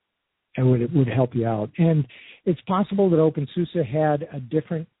help you out. And it's possible that OpenSUSE had a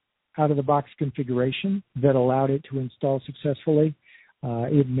different out-of-the-box configuration that allowed it to install successfully.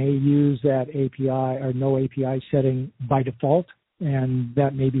 It may use that API or no API setting by default, and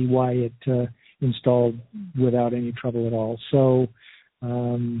that may be why it installed without any trouble at all. So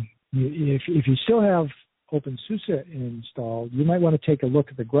if you still have OpenSUSE installed, you might want to take a look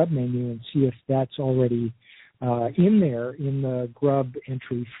at the grub menu and see if that's already in there in the grub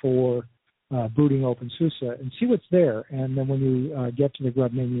entry for booting OpenSUSE, and see what's there. And then when you get to the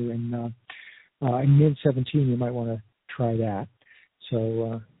grub menu in Mint 17, you might want to try that.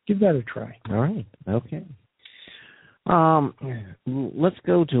 So give that a try. All right. Okay. Let's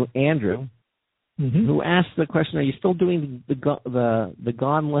go to Andrew, who asked the question: are you still doing the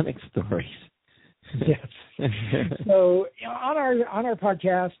Gone Linux stories? Yes. So on our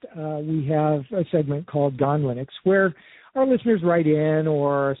podcast, we have a segment called Gone Linux, where our listeners write in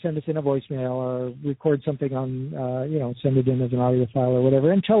or send us in a voicemail or record something on, send it in as an audio file or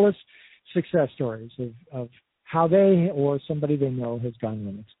whatever, and tell us success stories of how they or somebody they know has gone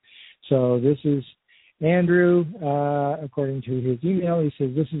Linux. So this is Andrew, according to his email. He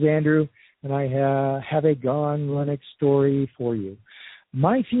says, "This is Andrew, and I have a Gone Linux story for you.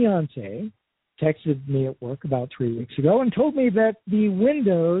 My fiance texted me at work about 3 weeks ago and told me that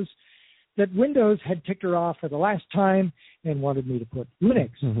Windows had ticked her off for the last time and wanted me to put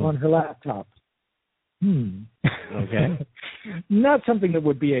Linux on her laptop. Okay. Not something that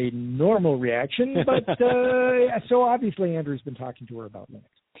would be a normal reaction, but so obviously Andrew's been talking to her about Linux.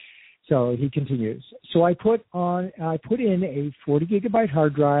 So he continues. So I put in a 40 gigabyte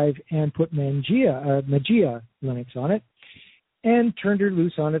hard drive and put Mageia Linux on it, and turned her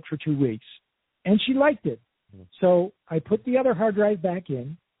loose on it for 2 weeks, and she liked it. So I put the other hard drive back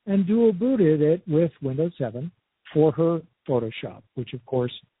in and dual booted it with Windows 7 for her Photoshop, which of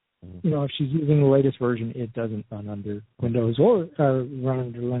course, if she's using the latest version, it doesn't run under Windows or run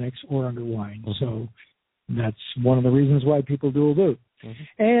under Linux or under Wine. So that's one of the reasons why people dual boot.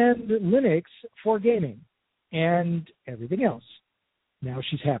 And Linux for gaming and everything else. Now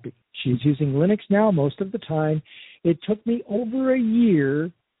she's happy. She's using Linux now most of the time. It took me over a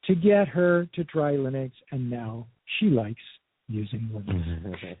year to get her to try Linux, and now she likes using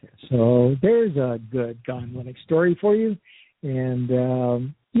Linux. So there's a good Gone Linux story for you. And,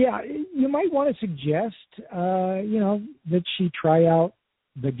 you might want to suggest, that she try out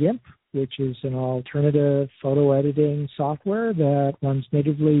the GIMP, which is an alternative photo editing software that runs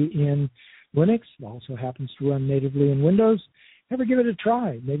natively in Linux. It also happens to run natively in Windows. Ever give it a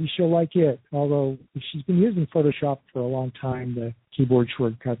try. Maybe she'll like it. Although if she's been using Photoshop for a long time, the keyboard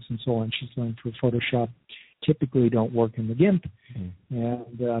shortcuts and so on she's learned through Photoshop typically don't work in the GIMP.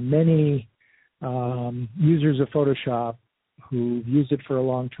 And many users of Photoshop who've used it for a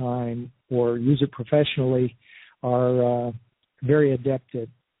long time or use it professionally are very adept at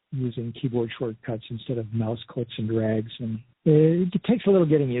using keyboard shortcuts instead of mouse clicks and drags. And it takes a little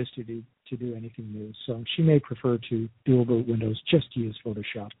getting used to do anything new. So she may prefer to dual boot Windows just to use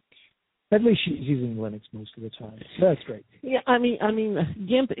Photoshop. At least she's using Linux most of the time. So that's great. Yeah, I mean,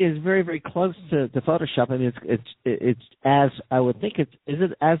 GIMP is very, very close to Photoshop. I mean, it's as I would think is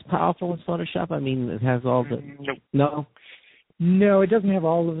it as powerful as Photoshop? I mean, it has all the No, it doesn't have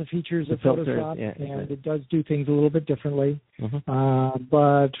all of the features of filters, Photoshop, and it does do things a little bit differently.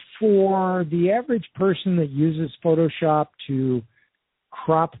 But for the average person that uses Photoshop to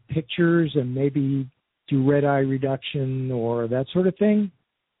crop pictures and maybe do red eye reduction or that sort of thing,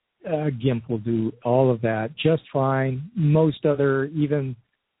 GIMP will do all of that just fine. Most other, even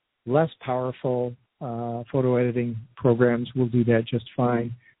less powerful photo editing programs will do that just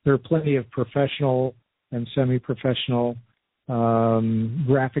fine. There are plenty of professional and semi-professional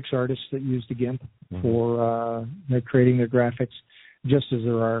graphics artists that use the GIMP for creating their graphics, just as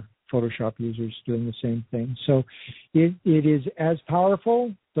there are Photoshop users doing the same thing. So it is as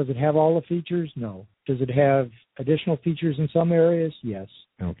powerful. Does it have all the features? No. Does it have additional features in some areas? Yes.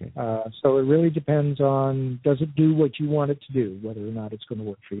 Okay. So it really depends on, does it do what you want it to do, whether or not it's going to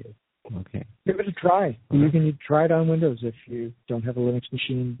work for you. Okay. Give it a try. You can try it on Windows if you don't have a Linux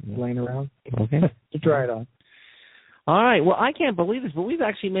machine laying around. Okay. To try it on. All right. Well, I can't believe this, but we've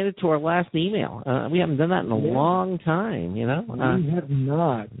actually made it to our last email. We haven't done that in a long time, We have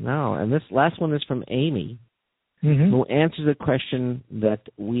not. No, and this last one is from Amy, who answers a question that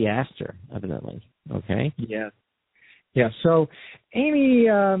we asked her, evidently. Okay? Yeah. Yeah. So Amy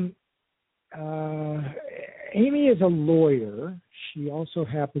is a lawyer. She also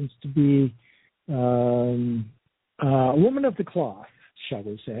happens to be a woman of the cloth, shall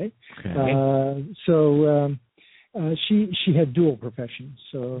we say. Okay. She had dual professions.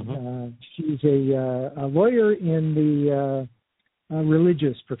 So she's a lawyer in the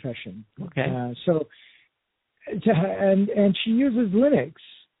religious profession. Okay. And she uses Linux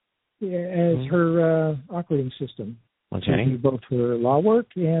as her operating system. Okay. To do both her law work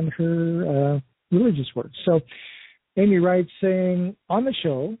and her religious work. So Amy writes saying, on the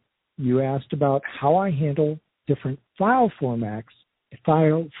show, you asked about how I handle different file formats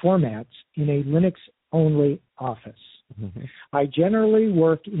in a Linux-only office. I generally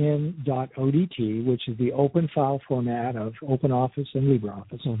work in .odt, which is the open file format of OpenOffice and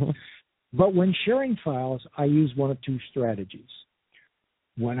LibreOffice. But when sharing files, I use one of two strategies.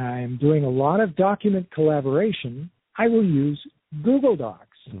 When I'm doing a lot of document collaboration, I will use Google Docs.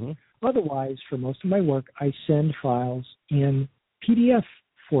 Otherwise, for most of my work, I send files in PDF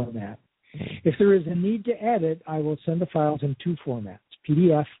format. If there is a need to edit, I will send the files in two formats,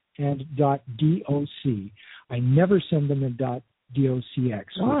 PDF and .doc. I never send them in .docx,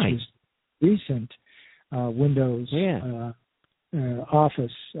 which is recent Windows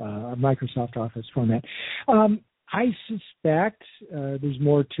Office, Microsoft Office format. I suspect there's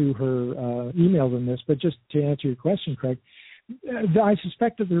more to her email than this, but just to answer your question, Craig, I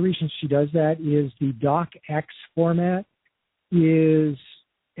suspect that the reason she does that is the docx format is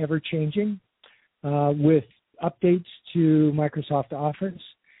ever-changing with updates to Microsoft Office.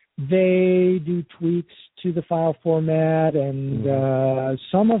 they do tweaks to the file format, and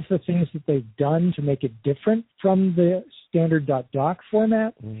some of the things that they've done to make it different from the standard .doc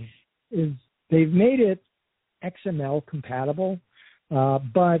format is they've made it XML compatible,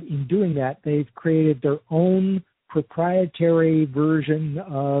 but in doing that, they've created their own proprietary version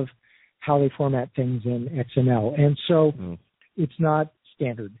of how they format things in XML. And so it's not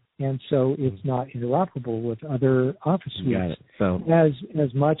standard. And so it's not interoperable with other Office suites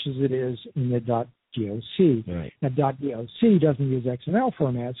as much as it is in the .doc. Right. Now, .doc doesn't use XML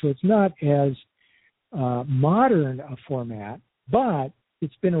format, so it's not as modern a format, but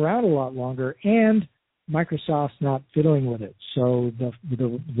it's been around a lot longer, and Microsoft's not fiddling with it. So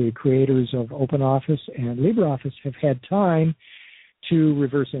the creators of OpenOffice and LibreOffice have had time to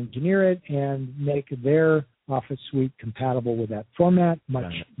reverse engineer it and make their Office suite compatible with that format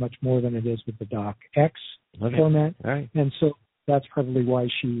much more than it is with the DocX format. Right. And so that's probably why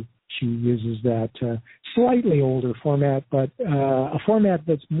she uses that slightly older format, but a format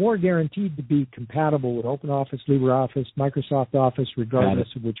that's more guaranteed to be compatible with OpenOffice, LibreOffice, Microsoft Office, regardless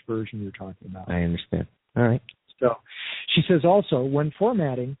of which version you're talking about. I understand. All right. So she says also, when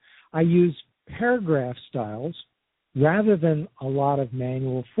formatting, I use paragraph styles rather than a lot of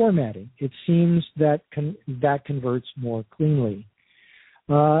manual formatting. It seems that that converts more cleanly.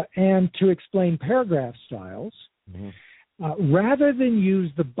 And to explain paragraph styles, rather than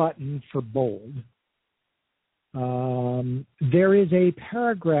use the button for bold, there is a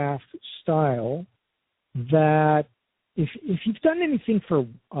paragraph style that if you've done anything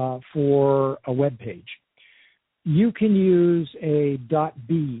for a web page, you can use a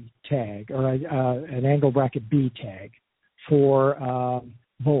 .b tag or an angle bracket B tag for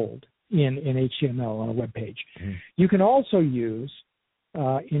bold in HTML on a web page. You can also use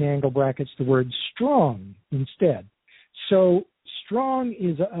in angle brackets the word strong instead. So strong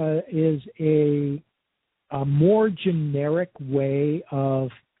is a more generic way of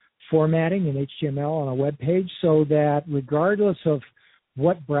formatting in HTML on a web page, so that regardless of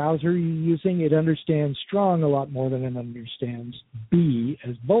what browser you're using, it understands strong a lot more than it understands B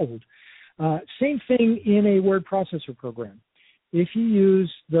as bold. Same thing in a word processor program. If you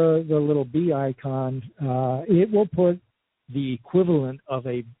use the little B icon, it will put the equivalent of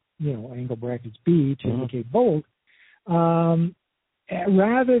a angle brackets B to indicate bold, rather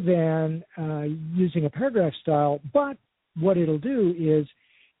than using a paragraph style. But what it'll do is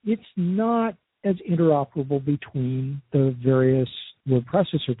it's not as interoperable between the various word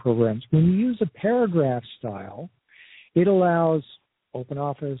processor programs. When you use a paragraph style, it allows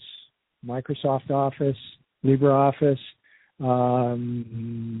OpenOffice, Microsoft Office, LibreOffice,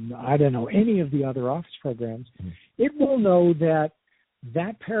 any of the other Office programs. It will know that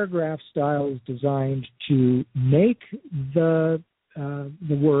paragraph style is designed to make the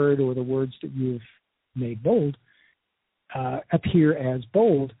word or the words that you've made bold appear as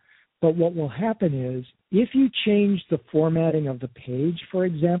bold. But what will happen is, if you change the formatting of the page, for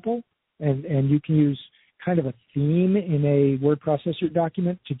example, and you can use kind of a theme in a word processor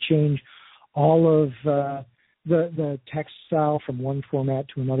document to change all of the text style from one format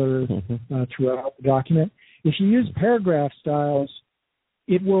to another throughout the document. If you use paragraph styles,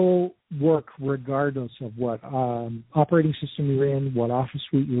 it will work regardless of what operating system you're in, what Office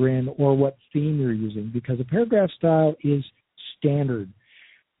suite you're in, or what theme you're using, because a paragraph style is standard.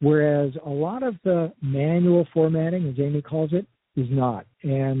 Whereas a lot of the manual formatting, as Amy calls it, is not.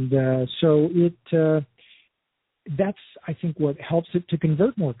 And so that's, I think, what helps it to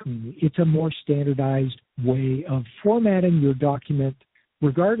convert more cleanly. It's a more standardized way of formatting your document,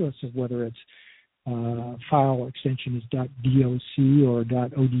 regardless of whether its file extension is .doc or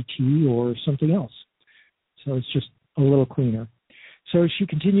 .odt or something else. So it's just a little cleaner. So she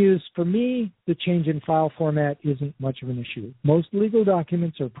continues, for me, the change in file format isn't much of an issue. Most legal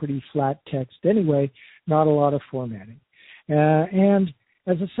documents are pretty flat text anyway, not a lot of formatting. And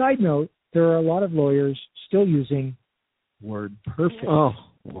as a side note, there are a lot of lawyers still using WordPerfect. Oh,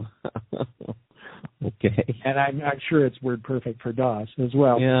 okay. And I'm sure it's WordPerfect for DOS as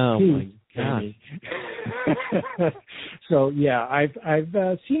well. Yeah, oh my God. So, yeah,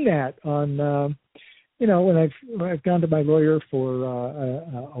 I've seen that on... when I've gone to my lawyer for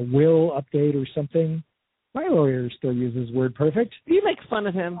a will update or something, my lawyer still uses WordPerfect. You make fun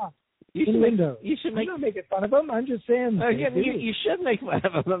of him. You should I'm not making fun of him. I'm just saying. You should make fun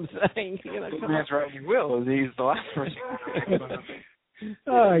of him. I'm saying. The man's writing will. He's the last person.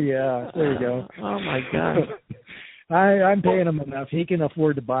 Oh yeah, there you go. Oh my God. I'm paying him enough. He can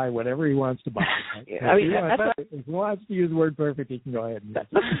afford to buy whatever he wants to buy. If he wants to use WordPerfect, he can go ahead and.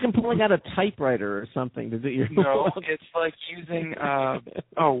 That's like him pulling out a typewriter or something to do your. No, it's like using.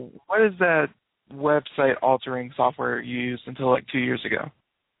 What is that website altering software you used until like 2 years ago?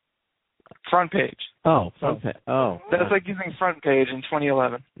 Front Page. Oh, Front Page. Oh, that's like using Front Page in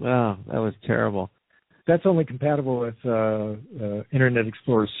 2011. Oh, that was terrible. That's only compatible with Internet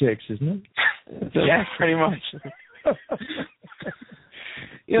Explorer 6, isn't it? Yeah, pretty much.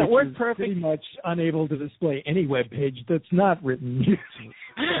 WordPerfect pretty much unable to display any web page that's not written using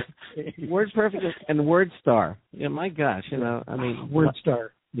WordPerfect and WordStar. Yeah, my gosh,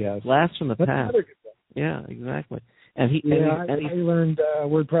 WordStar. Yeah, blast from the past. Yeah, exactly. And I learned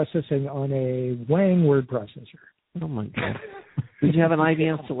word processing on a Wang word processor. Oh my God! Did you have an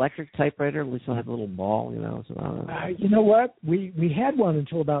IBM Selectric typewriter? At least I had a little ball, So you know what? We had one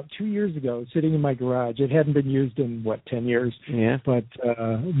until about 2 years ago, sitting in my garage. It hadn't been used in 10 years. Yeah. But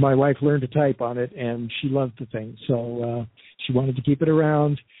my wife learned to type on it, and she loved the thing, so she wanted to keep it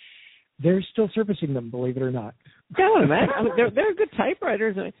around. They're still servicing them, believe it or not. Yeah, man. They're good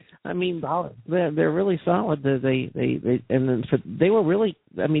typewriters. Solid. They're really solid. They were really.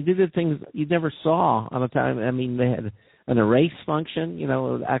 They did things you never saw on a time. They had an erase function. It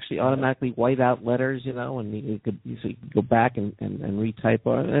would actually automatically white out letters. And you could go back and retype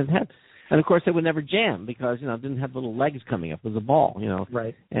on it. And of course, they would never jam because it didn't have little legs coming up. It was a ball,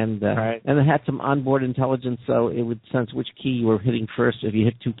 Right. And it had some onboard intelligence, so it would sense which key you were hitting first if you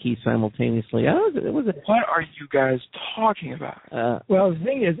hit two keys simultaneously. What are you guys talking about? Well, the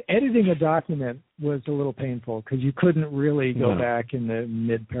thing is, editing a document was a little painful because you couldn't really go back in the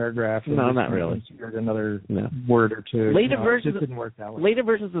mid-paragraph. No, not really. Insert another word or two. Later versions didn't work that way. Later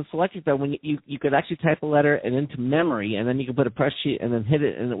versions of Selectric, though, when you could actually type a letter and into memory, and then you could put a press sheet and then hit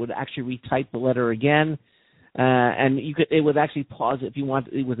it, and it would actually retype the letter again. And it would actually pause if you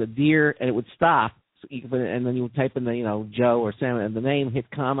wanted. It was a deer, and it would stop. So you could put it, and then you would type in the Joe or Sam and the name, hit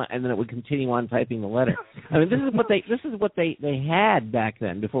comma, and then it would continue on typing the letter. This is what they had back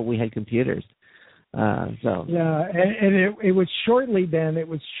then before we had computers. And it was shortly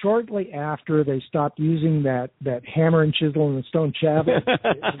after they stopped using that hammer and chisel and the stone chisel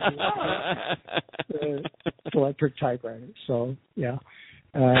electric typewriter. So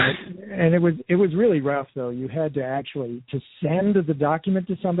and it was really rough though. You had to actually to send the document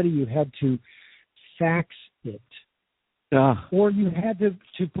to somebody, you had to fax it. Or you had to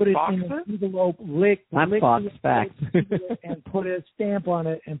put it in an envelope, fax, and put a stamp on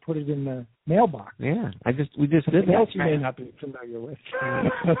it and put it in the mailbox. Yeah, we just did that. Else you may not be familiar with.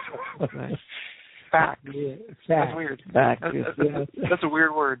 Fax. Yeah, that's weird. Fax. That's a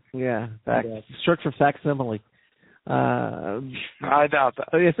weird word. Yeah, fax. Yeah. Short for facsimile. I doubt that.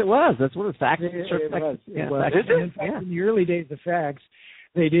 Oh, yes, it was. That's what fax. It was. Yeah, fax. In fact, in the early days of fax,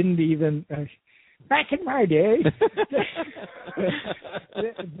 they didn't even. Back in my day,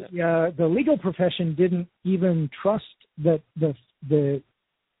 the legal profession didn't even trust that the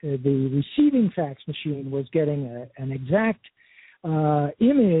receiving fax machine was getting an exact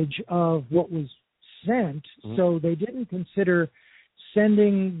image of what was sent, so they didn't consider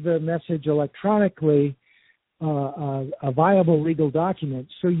sending the message electronically a viable legal document.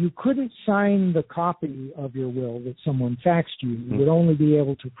 So you couldn't sign the copy of your will that someone faxed you. You would only be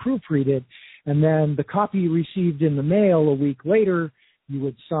able to proofread it. And then the copy you received in the mail a week later, you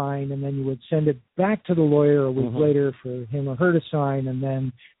would sign, and then you would send it back to the lawyer a week later for him or her to sign, and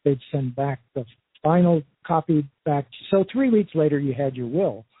then they'd send back the final copy back. So 3 weeks later, you had your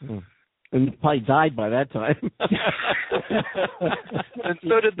will. And you probably died by that time. And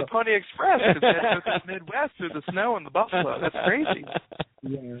so did the Pony Express, because they took the Midwest through the snow and the buffalo. That's crazy.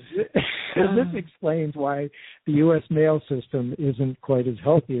 Yeah. This explains why the U.S. mail system isn't quite as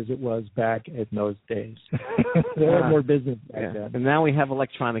healthy as it was back in those days. There was more business back then. And now we have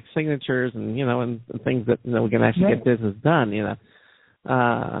electronic signatures and things that we can actually get business done. Internet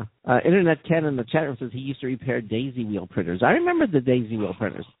Ken in the chat room says he used to repair daisy wheel printers. I remember the daisy wheel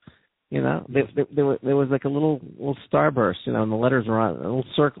printers. There was like a little starburst, and the letters were on a little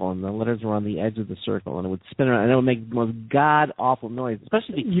circle, and the letters were on the edge of the circle, and it would spin around, and it would make the most god awful noise,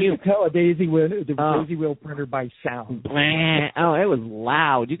 especially the You could tell a daisy wheel printer by sound. Oh, it was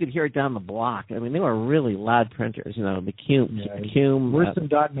loud. You could hear it down the block. They were really loud printers. The Cume. Worse than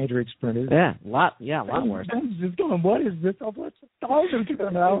dot matrix printers. Yeah, a lot worse. I'm just going, what is this? What's all this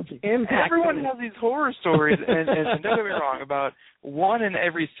terminology? Everyone has these horror stories, and don't get me wrong, about 1 in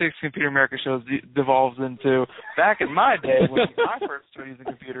every 6 Computer America shows devolves into, back in my day when I first started using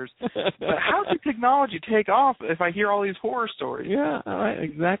computers, but how did technology take off if I hear all these horror stories? Yeah, all right,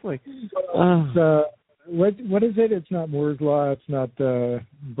 exactly. What is it? It's not Moore's law. It's not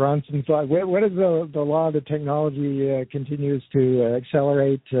Bronson's law. What is the law that technology continues to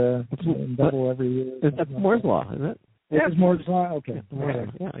accelerate and double every year? That's Moore's law, isn't it? Yeah, it's Moore's law. Okay.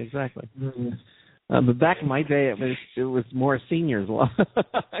 Yeah, exactly. Mm-hmm. But back in my day, it was Morse Senior's law.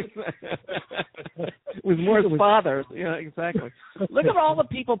 It was Moore's father. Yeah, exactly. Look at all the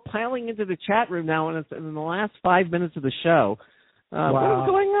people piling into the chat room now, and it's in the last 5 minutes of the show. Wow. What is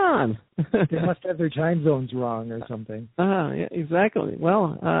going on? They must have their time zones wrong or something. Yeah, exactly.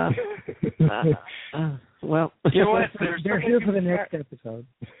 Well, well, you know what? They're here for the next episode.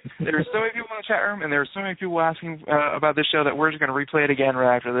 There are so many people in the chat room, and there are so many people asking about this show that we're just going to replay it again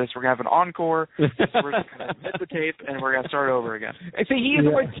right after this. We're going to have an encore. We're just going to hit the tape, and we're going to start over again. I see, he used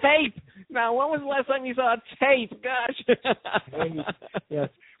the word tape. Now, when was the last time you saw a tape? Gosh. Yes.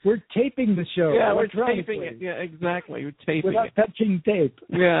 We're taping the show. Yeah, we're taping it. Yeah, exactly. We're taping without it. touching tape.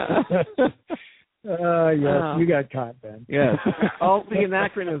 Yeah. Yes, you got caught, Ben. Yes. All the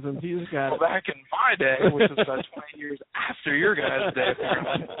anachronisms, you just got well, back in my day, which was about 20 years after your guys' day.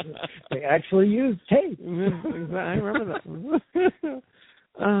 They actually used tape. I remember that.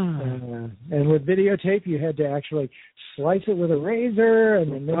 And with videotape, you had to actually slice it with a razor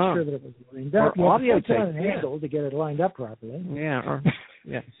and then make sure that it was lined up. Or audio tape. On an angle to get it lined up properly. Yeah.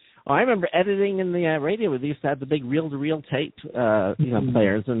 Yeah. Oh, I remember editing in the radio. We used to have the big reel-to-reel tape,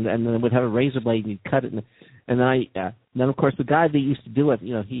 players, and then it would have a razor blade, and you'd cut it. And then of course, the guy that used to do it,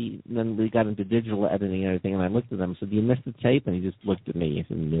 then we got into digital editing and everything, and I looked at him and said, "Do you miss the tape?" And he just looked at me and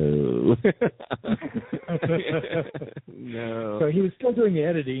said, "No." No. So he was still doing the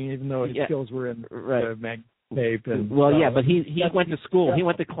editing, even though his skills were in tape. And, but he went to school. He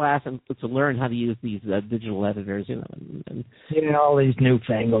went to class to learn how to use these digital editors, and all these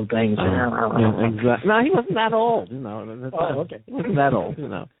newfangled things. Exactly. No, he wasn't that old. Okay. He wasn't that old.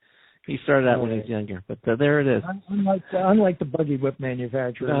 He started out when he was younger, but there it is. Unlike the buggy whip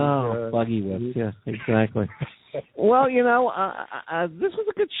manufacturers. Buggy whips. Yeah, exactly. Well, this was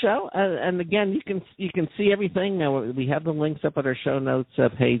a good show, and again, you can see everything. We have the links up at our show notes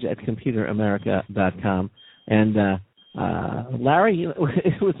page at computeramerica.com. And Larry,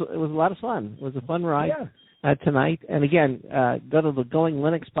 it was a lot of fun. It was a fun ride tonight. And again, go to the Going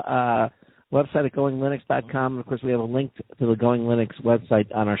Linux website at goinglinux.com. And of course, we have a link to the Going Linux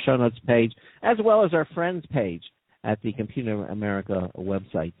website on our show notes page, as well as our friends page at the Computer America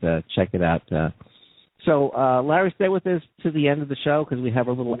website. Check it out. So, Larry, stay with us to the end of the show because we have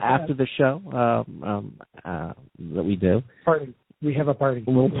a little after the show that we do. Party. We have a party.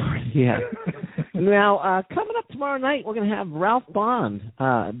 A little party, yeah. Now, coming up tomorrow night, we're going to have Ralph Bond.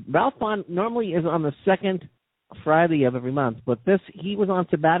 Ralph Bond normally is on the second Friday of every month, but he was on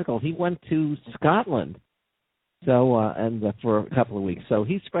sabbatical. He went to Scotland, for a couple of weeks. So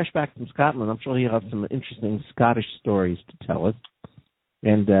he's fresh back from Scotland. I'm sure he'll have some interesting Scottish stories to tell us.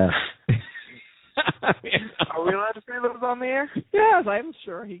 And are we allowed to say those on the air? Yes, I'm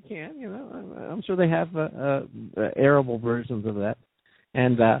sure he can. I'm sure they have arable versions of that.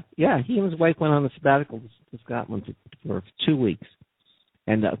 And he and his wife went on a sabbatical to Scotland for 2 weeks.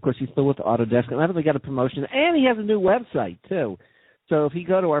 And of course, he's still with Autodesk. And now they got a promotion, and he has a new website too. So if you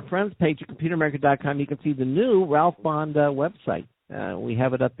go to our friends page at computeramerica.com, you can see the new Ralph Bond website. We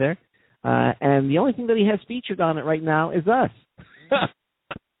have it up there. And the only thing that he has featured on it right now is us.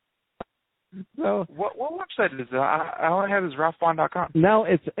 So what website is that? All I have is ralphbond.com. No,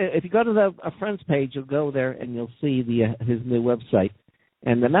 if you go to the friends page, you'll go there and you'll see his new website.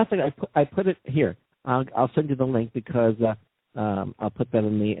 And the method I put it here. I'll send you the link because I'll put that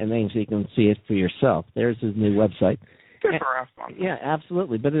in the name so you can see it for yourself. There's his new website. Good for Ralph Bond. Yeah,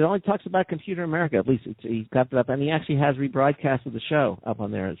 absolutely. But it only talks about Computer America. At least he's got that up, and he actually has rebroadcast of the show up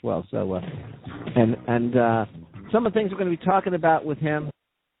on there as well. So, and some of the things we're going to be talking about with him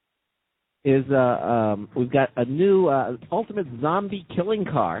is we've got a new ultimate zombie killing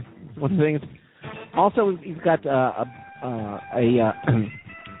car. One of the things. Also, he's got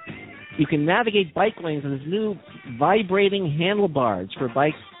you can navigate bike lanes with his new vibrating handlebars for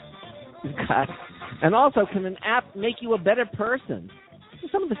bikes. He's got, and also, can an app make you a better person?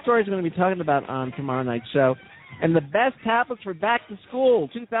 Some of the stories we're going to be talking about on tomorrow night's show. And the best tablets for back to school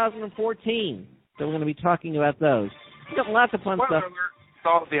 2014. So we're going to be talking about those. We've got lots of fun stuff.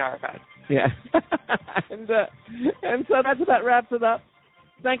 Solve the iPad. Yeah. and so that's about wraps it up.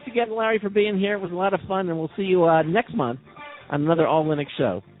 Thanks again, Larry, for being here. It was a lot of fun, and we'll see you next month on another All Linux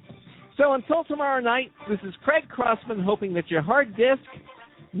show. So until tomorrow night, this is Craig Crossman hoping that your hard disk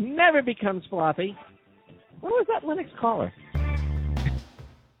never becomes floppy. What was that Linux caller?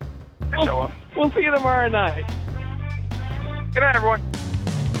 We'll see you tomorrow night. Good night, everyone.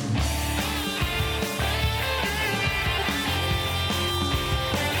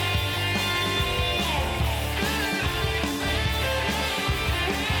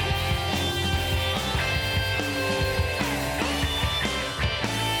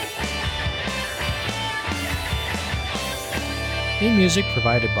 Theme music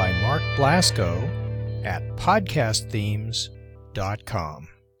provided by Mark Blasco at podcastthemes.com.